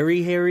 like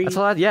very hairy? That's a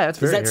lot. Yeah, it's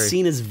very Is that hairy.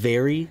 seen as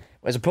very?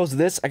 As opposed to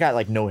this, I got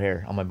like no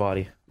hair on my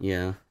body.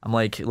 Yeah. I'm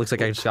like, it looks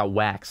like I just got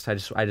waxed. I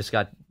just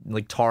got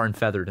like tar and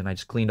feathered, and I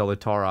just cleaned all the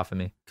tar off of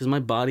me. Because my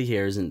body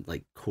hair isn't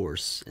like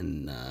coarse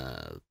and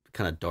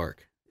kind of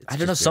dark. It's I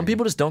don't know. just Some very-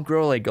 people just don't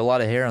grow like a lot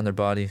of hair on their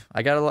body.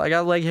 I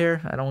got leg hair.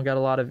 I don't got a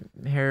lot of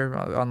hair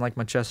on like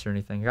my chest or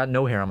anything. I got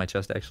no hair on my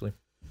chest actually.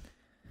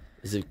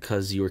 Is it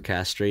because you were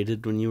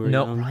castrated when you were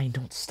No, young? Ryan,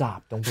 don't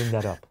stop. Don't bring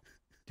that up.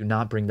 Do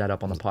not bring that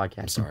up on the podcast.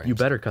 I'm sorry. You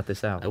better cut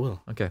this out. I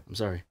will. Okay. I'm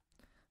sorry.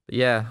 But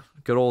yeah,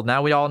 good old.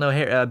 Now we all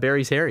know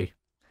Barry's hairy.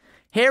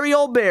 Hairy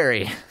old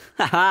Barry.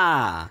 Ha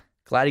ha!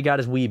 Glad he got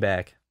his wee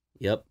back.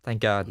 Yep.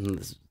 Thank God.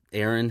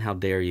 Aaron, how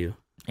dare you?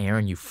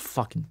 Aaron, you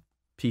fucking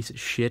piece of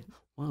shit.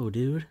 Whoa,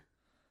 dude.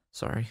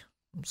 Sorry.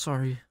 I'm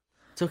sorry.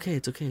 It's okay.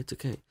 It's okay. It's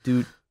okay.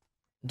 Dude,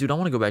 I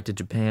want to go back to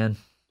Japan.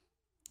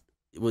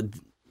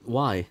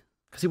 Why?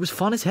 Because it was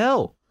fun as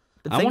hell.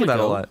 Been I thinking wanna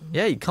about it a go. lot.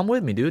 Yeah, you come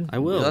with me, dude. I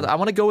will. I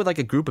want to go with like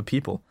a group of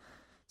people.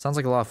 Sounds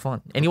like a lot of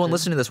fun. Anyone Okay.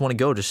 listening to this want to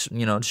go, just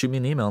shoot me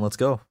an email and let's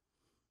go.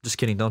 Just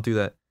kidding, don't do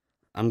that.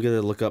 I'm going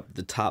to look up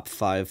the top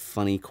 5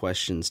 funny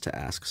questions to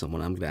ask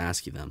someone. I'm going to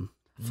ask you them.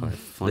 5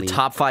 funny The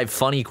top 5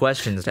 funny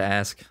questions to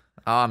ask.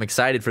 Oh, I'm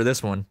excited for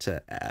this one.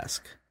 to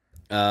ask.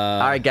 All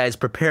right, guys,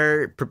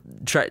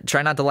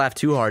 try not to laugh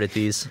too hard at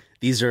these.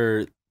 These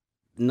are,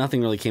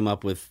 nothing really came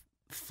up with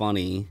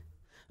funny.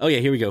 Oh, yeah,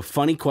 here we go.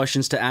 Funny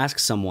questions to ask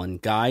someone.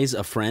 Guys,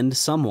 a friend,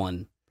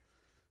 someone.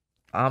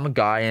 I'm a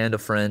guy and a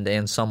friend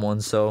and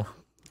someone, so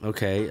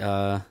Okay.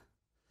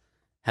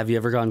 Have you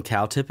ever gone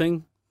cow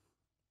tipping?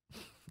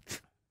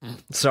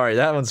 sorry,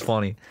 that one's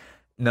funny.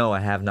 No, I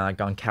have not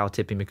gone cow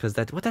tipping because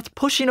that's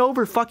pushing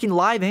over fucking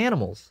live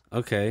animals.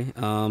 Okay.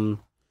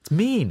 It's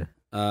mean.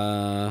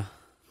 But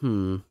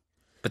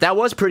But that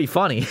was pretty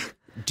funny.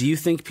 do you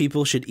think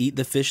people should eat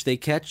the fish they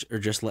catch or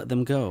just let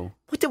them go?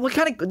 What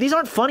kind of? These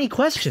aren't funny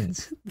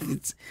questions.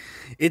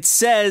 It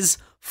says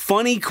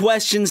funny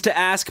questions to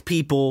ask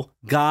people.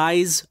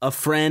 Guys, a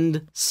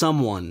friend,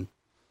 someone.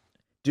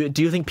 Do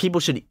you think people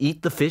should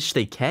eat the fish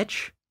they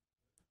catch?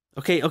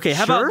 Okay.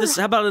 How about Sure. this?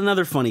 How about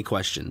another funny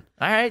question?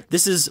 All right.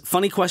 This is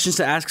funny questions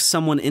to ask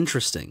someone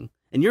interesting.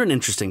 And you're an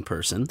interesting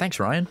person. Thanks,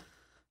 Ryan.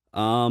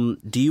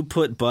 Do you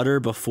put butter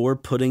before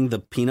putting the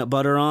peanut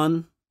butter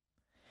on?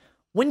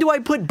 When do I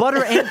put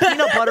butter and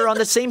peanut butter on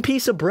the same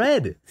piece of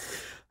bread?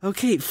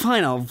 Okay,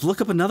 fine. I'll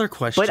look up another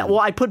question. But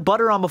I put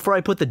butter on before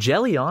I put the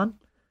jelly on,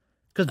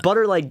 because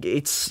butter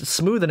it's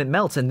smooth and it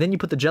melts, and then you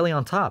put the jelly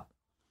on top.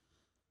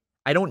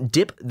 I don't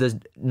dip the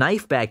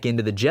knife back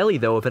into the jelly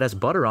though if it has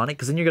butter on it,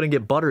 because then you're gonna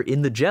get butter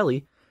in the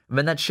jelly, and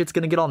then that shit's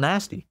gonna get all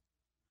nasty.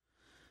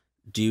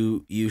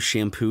 Do you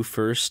shampoo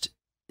first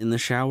in the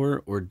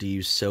shower or do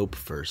you soap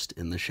first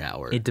in the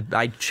shower?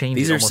 I change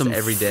These it are almost some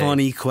every day.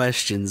 funny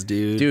questions,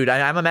 dude. Dude,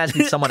 I'm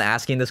imagining someone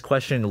asking this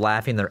question and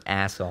laughing their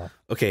ass off.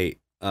 Okay.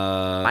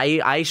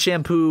 I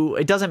shampoo.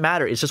 It doesn't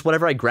matter. It's just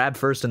whatever I grab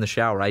first in the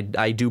shower. I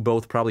do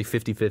both probably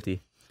 50-50.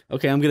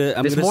 Okay, I'm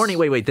gonna.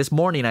 This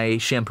morning I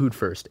shampooed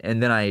first,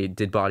 and then I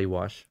did body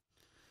wash,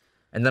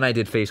 and then I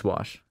did face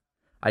wash.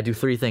 I do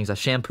 3 things: I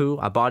shampoo,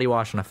 I body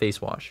wash, and I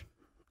face wash.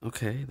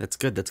 Okay, that's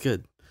good. That's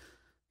good.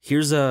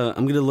 Here's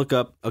I'm gonna look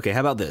up. Okay, how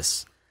about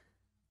this?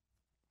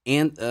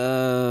 And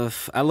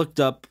I looked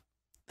up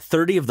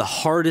 30 of the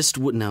hardest.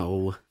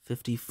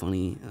 50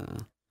 funny.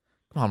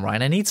 Come on,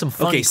 Ryan. I need some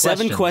funny Okay, 7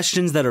 questions.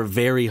 questions that are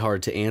very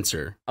hard to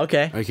answer.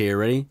 Okay. Okay, you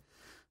ready?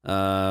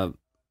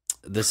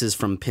 This is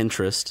from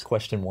Pinterest.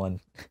 Question 1.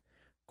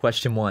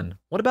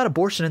 What about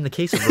abortion in the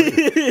case of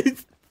rape?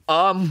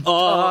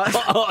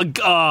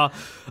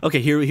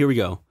 Okay, here we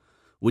go.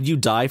 Would you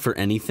die for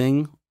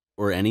anything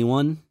or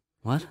anyone?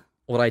 What?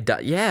 Would I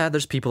die? Yeah,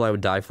 there's people I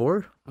would die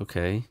for.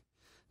 Okay.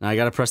 Now I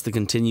gotta press the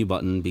continue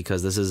button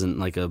because this isn't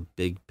like a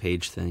big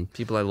page thing.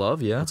 People I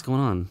love, yeah. What's going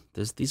on?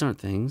 These aren't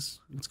things.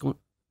 What's going?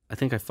 I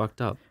think I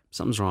fucked up.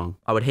 Something's wrong.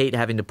 I would hate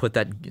having to put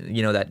that,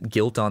 that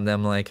guilt on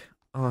them. Like,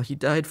 oh, he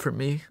died for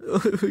me.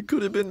 It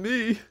could have been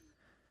me.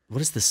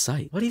 What is this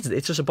site? What is it?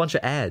 It's just a bunch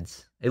of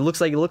ads. It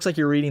looks like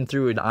you're reading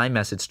through an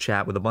iMessage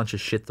chat with a bunch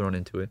of shit thrown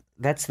into it.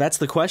 That's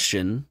the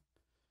question.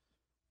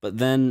 But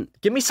then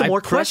Give me some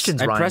more questions,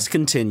 Ryan. I press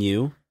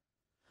continue.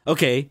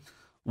 Okay,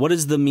 what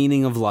is the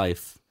meaning of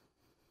life?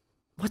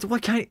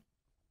 What kind?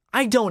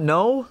 I don't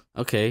know.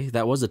 Okay,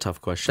 that was a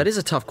tough question. That is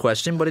a tough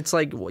question, but it's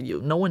like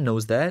no one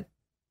knows that.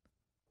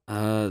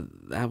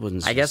 That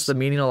wouldn't. I guess the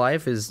meaning of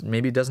life is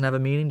maybe it doesn't have a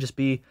meaning. Just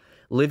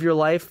live your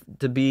life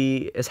to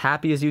be as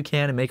happy as you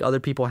can and make other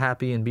people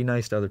happy and be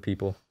nice to other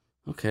people.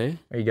 Okay.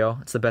 There you go.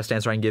 It's the best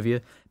answer I can give you.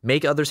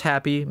 Make others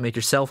happy, make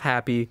yourself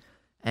happy,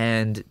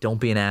 and don't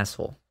be an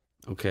asshole.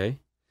 Okay.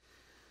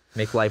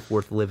 Make life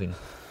worth living.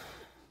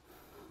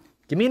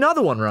 Give me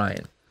another one,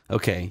 Ryan.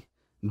 Okay.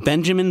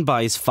 Benjamin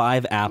buys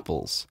 5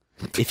 apples.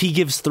 If he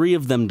gives 3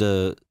 of them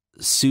to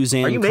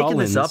Suzanne Collins... Are you making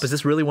this up? Is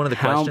this really one of the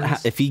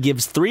questions? If he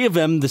gives 3 of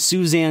them to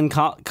Suzanne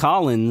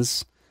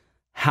Collins,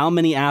 how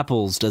many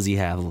apples does he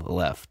have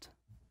left?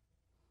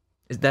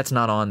 That's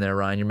not on there,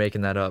 Ryan. You're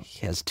making that up.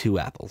 He has 2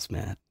 apples,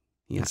 Matt.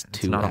 He has 2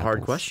 apples. It's not a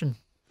hard question.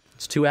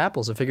 It's 2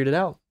 apples. I figured it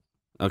out.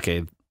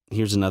 Okay,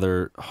 here's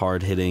another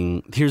hard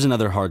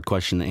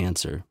question to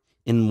answer.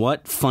 In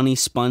what funny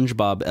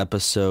SpongeBob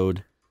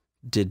episode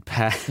did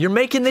Pat... You're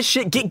making this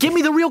shit... Give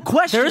me the real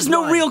question. There is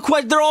no real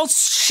question. They're all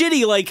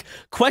shitty, like,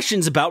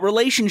 questions about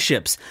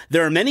relationships.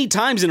 There are many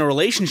times in a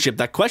relationship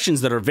that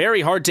questions that are very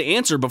hard to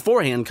answer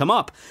beforehand come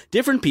up.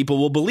 Different people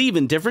will believe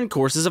in different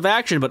courses of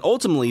action, but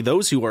ultimately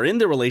those who are in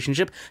the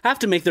relationship have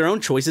to make their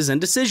own choices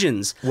and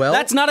decisions. Well...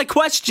 That's not a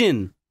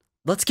question.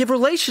 Let's give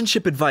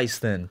relationship advice,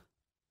 then.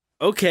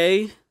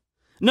 Okay.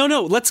 No,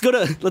 let's go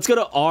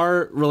to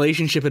our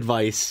relationship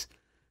advice.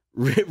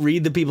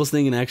 Read the people's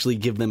thing and actually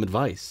give them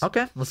advice.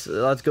 Okay, let's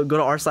go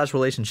to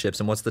r/relationships.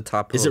 And what's the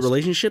top post? Is it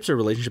relationships or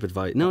relationship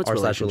advice? No, it's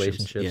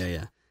r/relationships.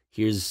 Yeah.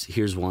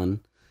 Here's one.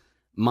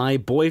 My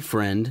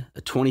boyfriend,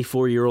 a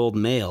 24-year-old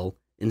male,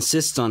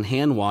 insists on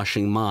hand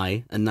washing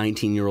a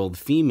 19-year-old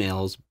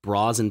female's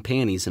bras and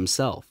panties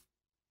himself.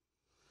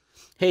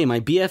 Hey, my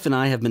BF and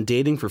I have been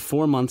dating for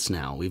 4 months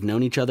now. We've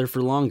known each other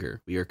for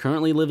longer. We are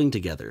currently living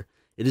together.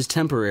 It is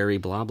temporary,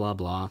 blah, blah,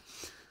 blah.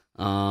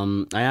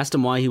 I asked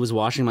him why he was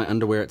washing my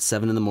underwear at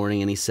 7 a.m,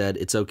 and he said,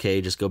 it's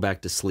okay, just go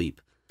back to sleep.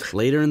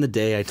 Later in the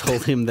day, I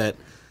told him that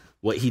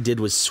what he did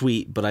was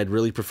sweet, but I'd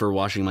really prefer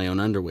washing my own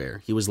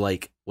underwear. He was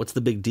like, what's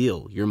the big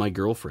deal? You're my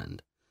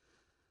girlfriend.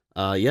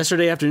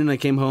 Yesterday afternoon, I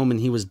came home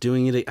and he was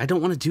doing it. I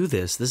don't want to do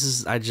this.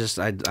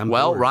 I'm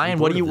well, bored. Ryan,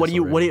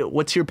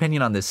 what's your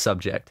opinion on this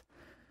subject?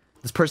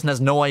 This person has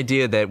no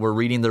idea that we're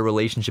reading their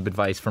relationship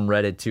advice from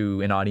Reddit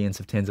to an audience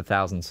of tens of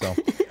thousands. So,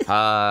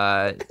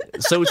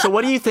 so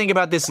what do you think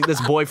about this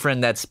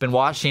boyfriend that's been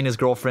washing his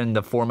girlfriend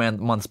of 4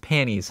 months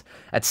panties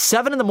at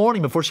 7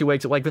 a.m. before she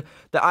wakes up? Like,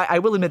 I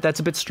will admit that's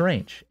a bit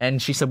strange.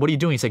 And she said, "What are you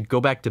doing?" He said, "Go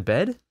back to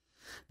bed."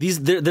 This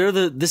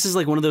is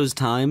like one of those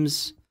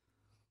times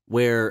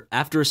where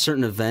after a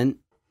certain event,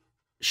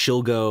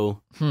 she'll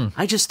go,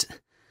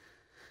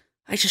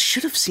 I just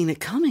should have seen it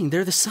coming.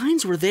 The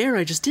signs were there.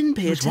 I just didn't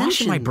pay attention.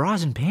 Washing my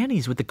bras and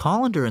panties with the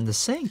colander in the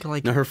sink.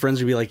 Like, now her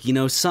friends would be like,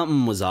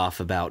 something was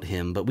off about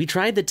him, but we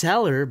tried to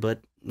tell her,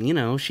 but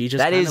she just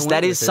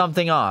that is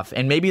something off.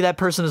 And maybe that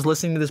person is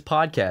listening to this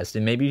podcast,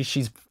 and maybe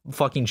she's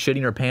fucking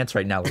shitting her pants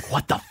right now. Like,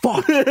 what the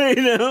fuck?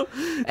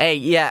 Hey,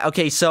 yeah,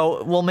 okay.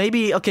 So,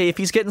 maybe if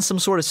he's getting some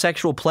sort of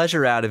sexual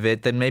pleasure out of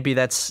it, then maybe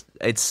it's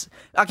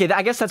okay.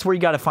 I guess that's where you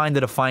got to find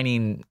the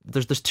defining.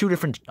 There's 2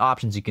 different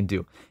options you can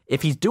do.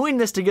 If he's doing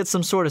this to get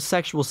some sort of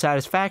sexual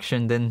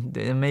satisfaction,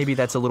 then maybe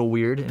that's a little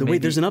weird.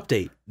 Wait, there's an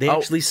update. They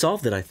actually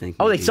solved it, I think.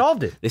 Oh, they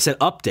solved it. They said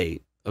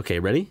update. Okay,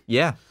 ready?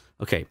 Yeah.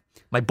 Okay.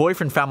 My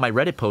boyfriend found my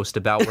Reddit post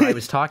about what I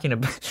was talking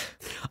about.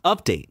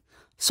 Update.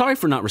 Sorry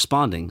for not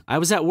responding. I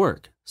was at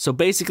work. So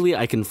basically,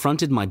 I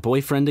confronted my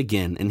boyfriend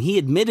again, and he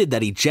admitted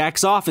that he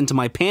jacks off into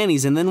my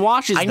panties and then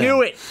washes them. I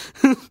knew it!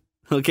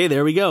 Okay,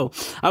 there we go.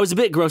 I was a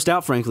bit grossed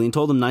out, frankly, and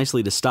told him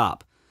nicely to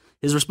stop.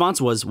 His response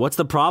was, what's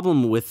the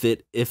problem with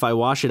it if I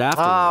wash it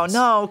afterwards?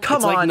 Oh, no, come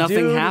it's on, like nothing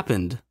dude.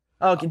 happened.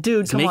 Okay,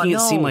 dude, it's come on, making it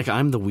no. seem like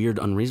I'm the weird,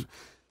 unreasonable...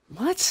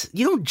 What?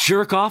 You don't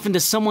jerk off into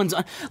someone's...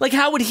 Like,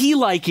 how would he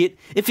like it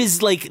if his,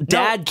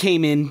 dad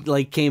came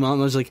on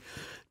and was like,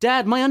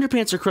 Dad, my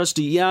underpants are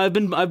crusty. Yeah, I've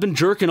been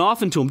jerking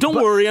off into them. Don't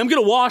worry, I'm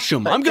going to wash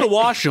them. I'm going to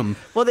wash them.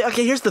 Well,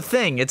 okay, here's the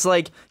thing. It's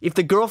like, if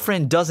the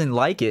girlfriend doesn't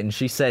like it and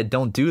she said,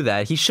 don't do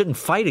that, he shouldn't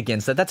fight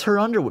against that. That's her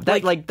underwear.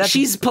 That's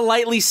she's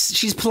politely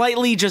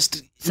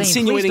just saying,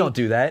 insinuating, please don't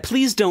do that.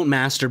 Please don't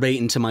masturbate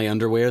into my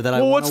underwear that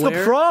I want to wear. Well, what's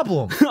the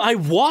problem? I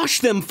wash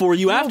them for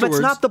you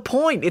afterwards. That's not the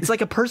point. It's like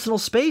a personal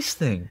space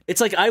thing.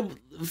 It's like,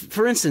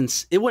 for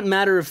instance, it wouldn't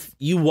matter if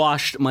you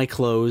washed my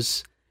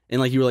clothes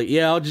and you were like,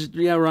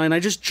 Ryan, I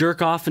just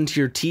jerk off into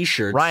your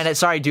t-shirt. Ryan,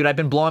 sorry, dude, I've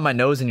been blowing my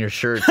nose in your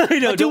shirt. I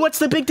know, dude, what's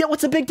the big deal?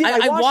 What's the big deal?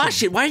 I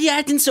wash it. Why are you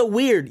acting so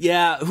weird?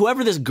 Yeah,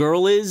 whoever this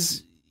girl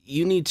is,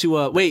 you need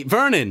to, wait,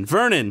 Vernon.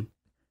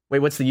 Wait,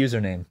 what's the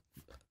username?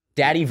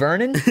 Daddy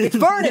Vernon? It's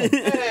Vernon!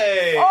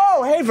 Hey!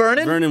 Oh, hey,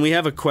 Vernon. Vernon, we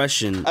have a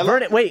question.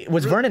 Vernon, wait,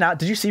 was Vernon out?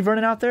 Did you see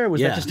Vernon out there? Or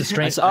was Yeah. that just a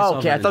strange? I saw okay.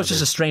 I Vernon thought it out was just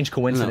there. a strange No.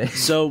 coincidence.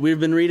 So we've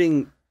been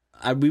reading.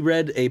 We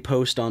read a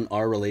post on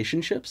our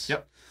relationships.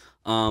 Yep.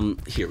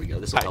 Here we go.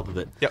 This will help a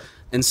bit. Yep.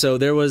 And so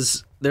there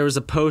was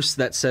a post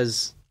that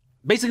says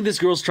basically this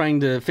girl's trying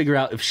to figure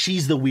out if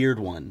she's the weird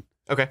one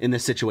Okay. in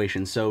this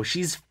situation. So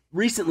she's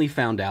recently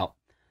found out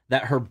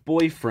that her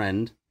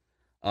boyfriend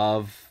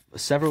of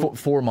several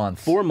 4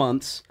 months. 4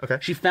 months. Okay.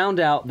 She found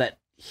out that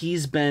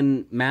he's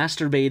been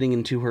masturbating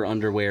into her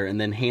underwear and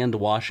then hand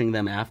washing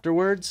them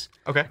afterwards.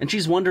 Okay. And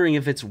she's wondering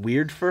if it's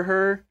weird for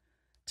her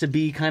to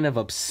be kind of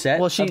upset.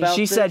 Well, she about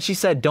said this. she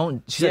said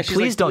don't. She Yeah, said she's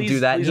please like, don't "Please- do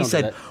that." please And he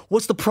don't do said, that.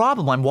 "What's the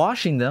problem? I'm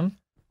washing them."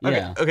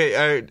 Yeah. Okay.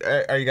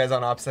 Are you guys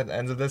on opposite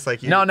ends of this?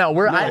 Like, No,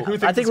 we're. I who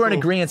thinks think it's we're in cool?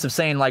 agreement of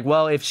saying like,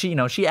 well, if she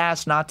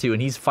asked not to,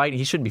 and he's fighting,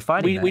 he shouldn't be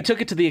fighting. We that.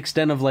 took it to the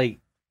extent of like,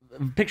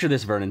 picture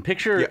this, Vernon.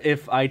 Picture Yeah.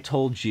 if I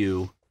told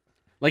you,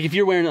 like, if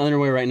you're wearing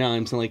underwear right now,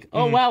 I'm saying like,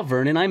 oh wow,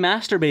 Vernon, I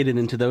masturbated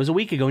into those a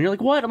week ago, and you're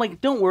like, what? I'm like,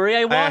 don't worry,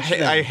 I washed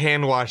them. I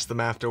hand washed them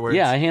afterwards.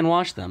 Yeah, I hand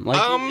washed them.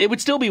 Like, it would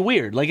still be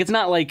weird. Like, it's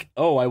not like,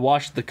 oh, I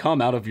washed the cum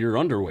out of your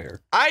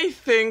underwear. I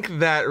think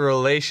that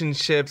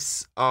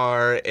relationships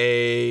are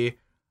a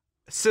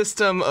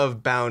system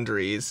of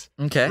boundaries,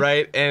 Okay.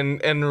 right? And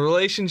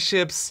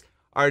relationships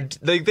are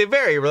like they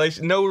vary.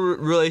 No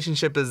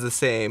relationship is the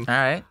same. All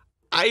right.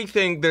 I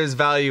think there's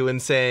value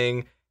in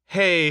saying,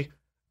 "Hey,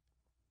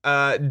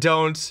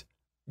 don't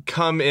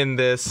come in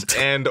this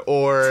and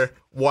or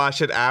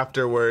wash it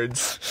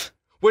afterwards,"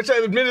 which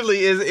admittedly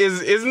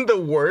isn't the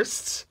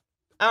worst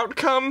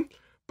outcome.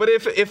 But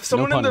if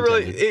someone in pun the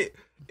intended.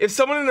 if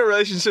someone in a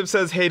relationship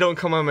says, "Hey, don't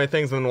come on my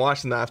things," and then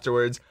wash them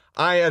afterwards,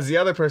 I, as the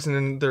other person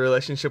in the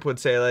relationship, would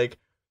say like,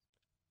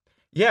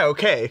 "Yeah,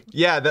 okay,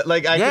 yeah, that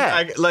like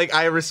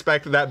I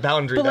respect that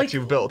boundary But, that like,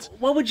 you've built."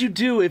 What would you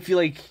do if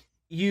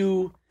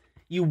you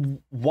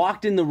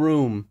walked in the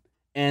room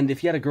and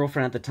if you had a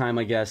girlfriend at the time,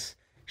 I guess,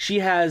 she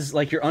has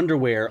like your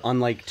underwear on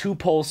like 2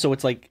 poles, so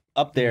it's like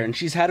up there, and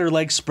she's had her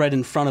legs spread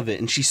in front of it,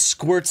 and she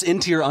squirts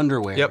into your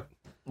underwear. Yep.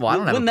 Well, I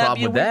don't have a Wouldn't problem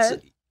be with a that.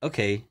 weird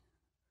Okay.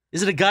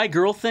 Is it a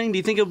guy-girl thing? Do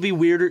you think it would be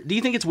weirder? Do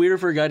you think it's weirder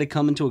for a guy to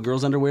come into a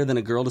girl's underwear than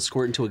a girl to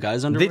squirt into a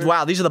guy's underwear?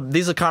 Wow, these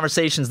are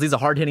conversations. These are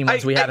hard hitting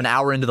ones we have an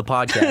hour into the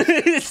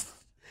podcast.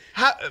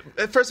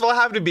 First of all,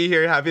 happy to be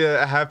here.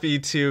 Happy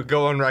to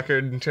go on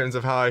record in terms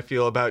of how I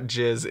feel about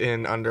jizz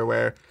in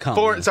underwear. Cum,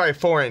 Foreign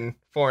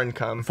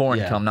cum, Foreign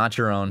Yeah. cum, not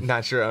your own.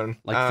 not your own.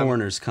 Like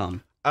foreigners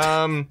come.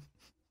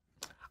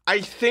 I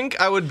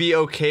think I would be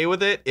okay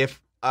with it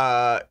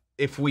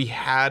if we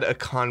had a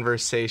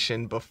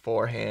conversation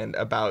beforehand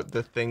about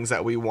the things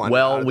that we want. out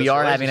Well, of we this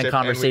are having a relationship,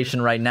 and we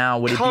conversation right now.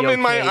 Would it be Come okay?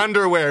 in my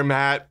underwear,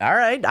 Matt. All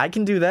right, I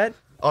can do that.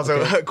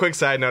 Also, a quick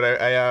side note: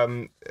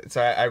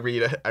 I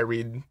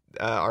read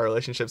our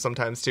relationship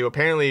sometimes too.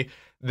 Apparently,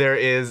 there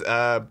is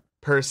a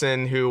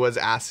person who was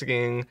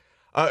asking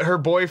her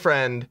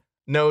boyfriend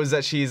knows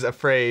that she's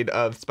afraid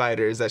of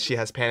spiders, that she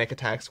has panic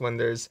attacks when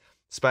there's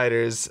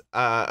spiders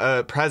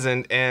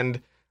present,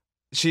 and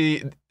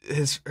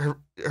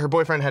her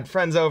boyfriend had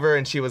friends over,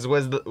 and she was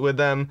with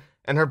them,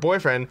 and her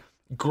boyfriend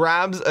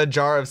grabs a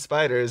jar of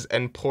spiders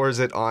and pours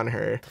it on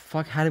her.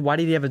 Fuck, why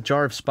did he have a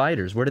jar of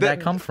spiders? Where did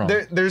that come from?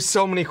 There's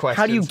so many questions.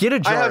 How do you get a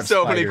jar I have of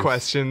so many spiders?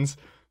 questions,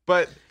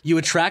 but You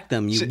attract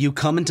them. You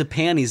come into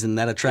panties, and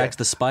that attracts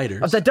the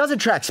spiders. Oh, that does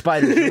attract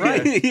spiders, you're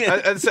right.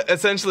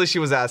 essentially she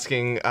was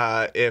asking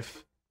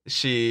if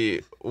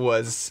she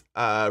was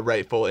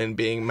rightful in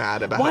being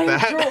mad about Why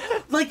that. girl,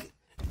 like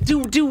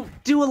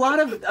do a lot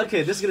of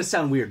okay, this is gonna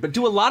sound weird, but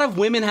do a lot of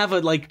women have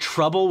a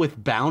trouble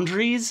with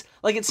boundaries?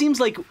 Like it seems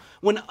like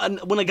when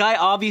a guy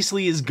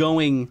obviously is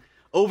going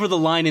over the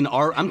line in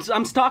I'm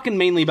talking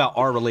mainly about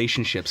our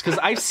relationships, because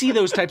I see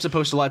those types of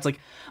posts a lot. It's like,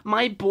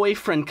 my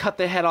boyfriend cut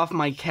the head off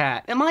my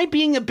cat. Am I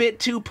being a bit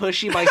too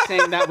pushy by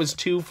saying that was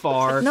too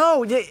far? No,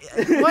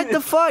 what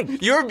the fuck?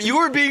 You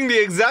were being the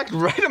exact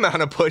right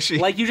amount of pushy.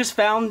 Like you just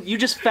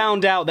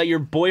found out that your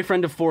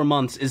boyfriend of 4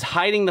 months is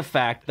hiding the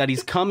fact that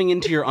he's coming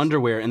into your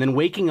underwear and then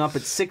waking up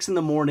at 6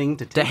 a.m.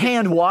 To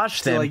hand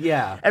wash them. like,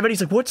 yeah.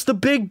 Everybody's like, what's the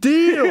big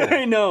deal?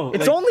 I know.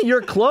 It's Like, only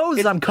your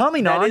clothes I'm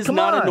coming on. that is Come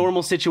not on. a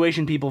normal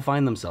situation people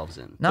find themselves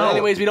in. No. But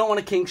anyways, we don't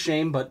want to kink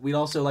shame, but we'd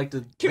also like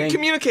to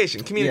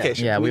Communication.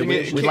 Yeah, we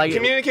like-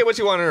 communicate what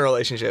you want in a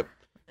relationship.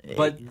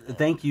 But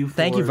thank you,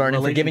 Thank you,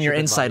 Vernon, for giving your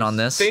relationship insight on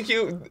advice.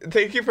 this.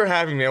 Thank you for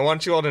having me. I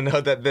want you all to know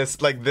that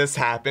this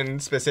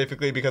happened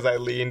specifically because I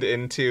leaned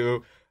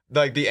into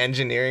the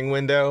engineering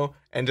window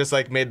and just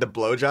made the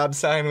blowjob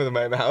sign with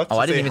my mouth. Oh,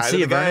 to I didn't say even hi see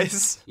to it, the Vernon.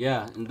 guys.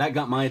 Yeah, and that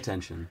got my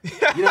attention.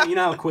 You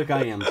know how quick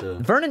I am to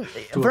Vernon,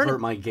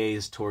 avert my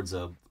gaze towards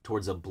a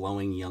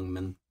blowing young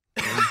man.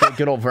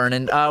 good old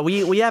Vernon.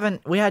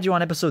 We had you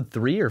on episode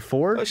 3 or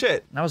 4. Oh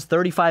shit. That was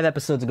 35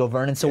 episodes ago,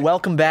 Vernon. So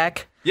welcome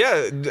back.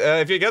 Yeah,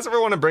 if you guys ever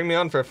want to bring me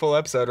on for a full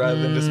episode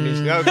rather than just me.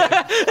 Okay. All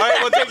right,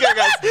 well, take care,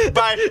 guys.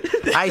 Bye.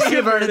 I see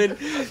you, Vernon.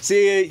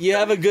 See you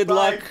have a good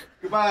luck.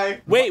 Goodbye.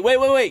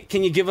 Wait.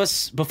 Can you give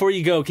us, before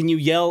you go, can you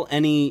yell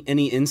any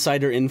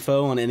insider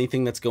info on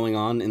anything that's going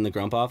on in the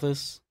Grump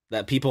office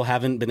that people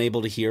haven't been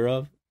able to hear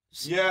of?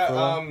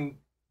 Yeah,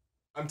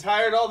 I'm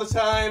tired all the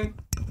time.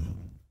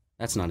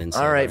 That's not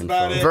inside. All right,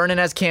 info. Vernon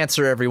has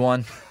cancer,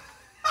 everyone.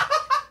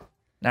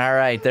 All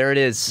right, there it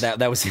is.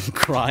 That was him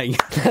crying.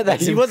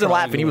 He wasn't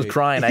laughing; he was away.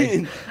 crying.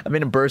 I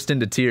made him burst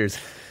into tears.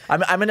 I'm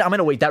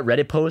gonna wait. That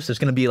Reddit post is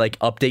gonna be like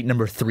update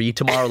number 3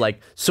 tomorrow.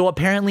 Like, so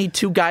apparently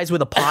 2 guys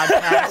with a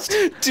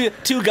podcast,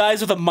 two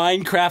guys with a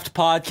Minecraft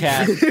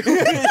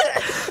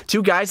podcast.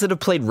 2 guys that have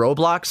played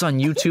Roblox on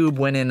YouTube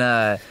went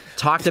and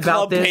talked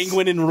about Club this.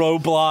 Penguin and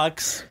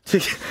Roblox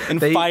and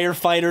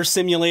Firefighter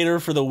Simulator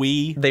for the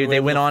Wii. They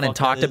went on and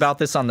talked about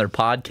this on their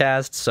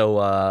podcast.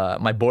 So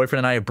my boyfriend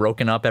and I have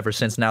broken up ever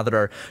since. Now that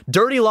our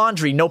dirty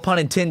laundry, no pun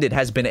intended,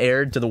 has been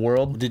aired to the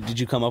world. Did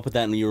you come up with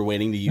that and you were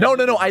waiting to use? No.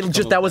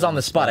 That was on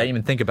the spot. I didn't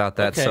even think about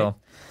that. Okay. So.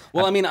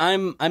 Well, I mean,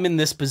 I'm in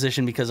this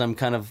position because I'm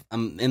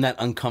in that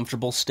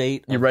uncomfortable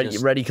state. You ready?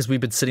 Because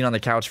we've been sitting on the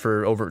couch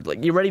for over.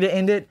 Like, you ready to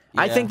end it?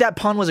 Yeah. I think that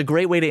pun was a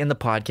great way to end the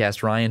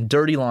podcast, Ryan.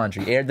 Dirty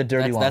laundry. Aired the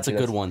dirty laundry. That's a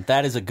good one.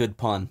 That is a good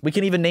pun. We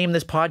can even name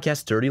this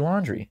podcast "Dirty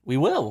Laundry." We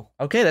will.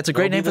 Okay, that's a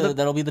great name for the.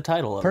 That'll be the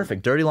title. Of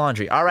Perfect. Dirty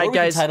Laundry. All right, or we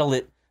guys. can title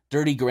it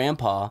 "Dirty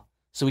Grandpa,"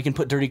 so we can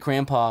put "Dirty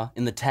Grandpa"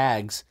 in the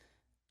tags.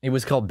 It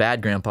was called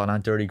Bad Grandpa,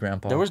 not Dirty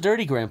Grandpa. There was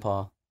 "Dirty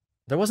Grandpa."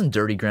 There wasn't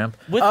Dirty Grandpa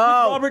With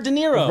Robert De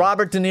Niro. With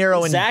Robert De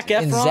Niro and Zac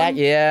Efron. And Zac,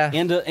 yeah.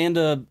 And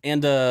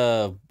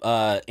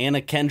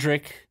Anna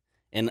Kendrick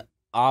and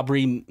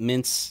Aubrey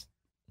Mintz.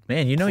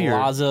 Man, you know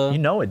Plaza. you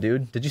know it,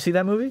 dude. Did you see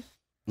that movie?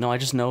 No, I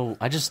just know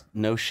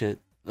shit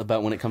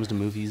about when it comes to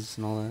movies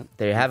and all that.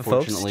 There you have it,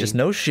 folks. Just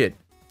no shit.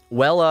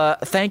 Well,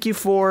 thank you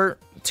for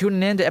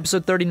tuning in to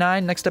episode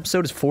 39. Next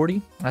episode is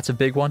 40. That's a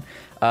big one.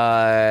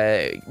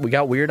 We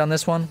got weird on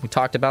this one. We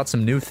talked about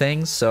some new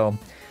things, so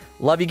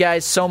love you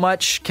guys so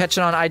much. Catch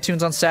it on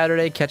iTunes on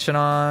Saturday. Catch it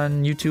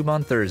on YouTube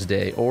on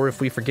Thursday. Or if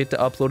we forget to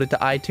upload it to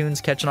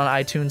iTunes, catch it on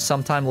iTunes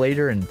sometime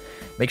later. And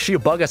make sure you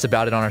bug us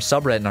about it on our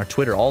subreddit and our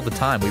Twitter all the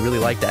time. We really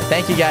like that.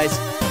 Thank you, guys.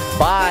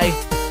 Bye.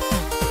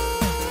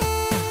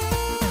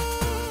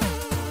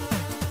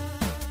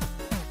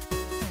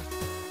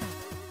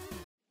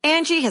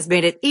 Angie has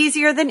made it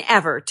easier than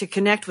ever to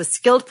connect with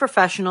skilled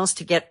professionals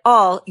to get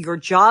all your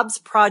jobs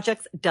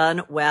projects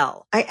done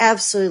well. I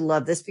absolutely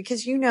love this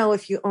because, you know,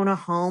 if you own a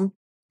home,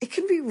 it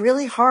can be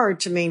really hard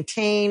to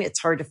maintain. It's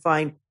hard to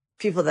find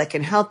people that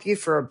can help you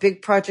for a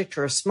big project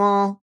or a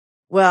small.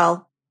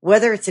 Well,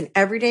 whether it's in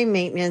everyday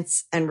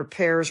maintenance and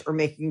repairs or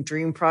making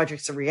dream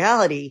projects a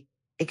reality,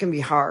 it can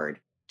be hard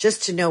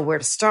just to know where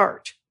to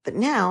start. But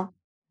now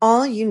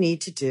all you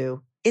need to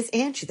do is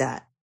Angie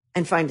that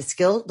and find a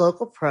skilled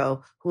local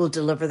pro who will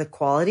deliver the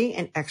quality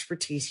and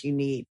expertise you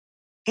need.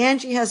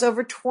 Angie has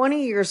over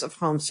 20 years of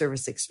home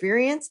service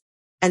experience,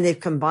 and they've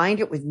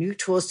combined it with new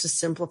tools to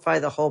simplify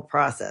the whole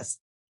process.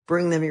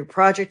 Bring them your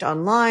project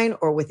online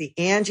or with the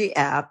Angie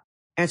app,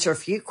 answer a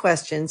few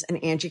questions,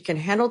 and Angie can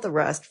handle the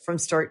rest from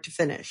start to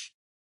finish.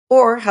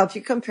 Or help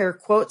you compare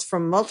quotes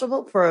from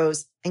multiple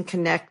pros and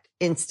connect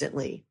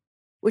instantly,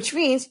 which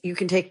means you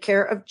can take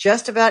care of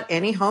just about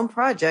any home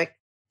project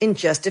in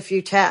just a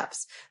few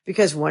taps.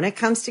 Because when it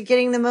comes to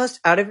getting the most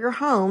out of your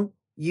home,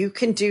 you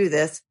can do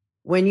this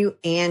when you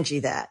Angie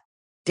that.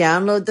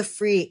 Download the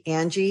free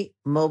Angie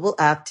mobile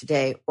app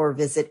today or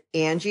visit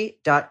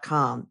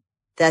Angie.com.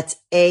 That's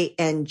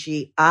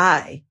ANGI.com.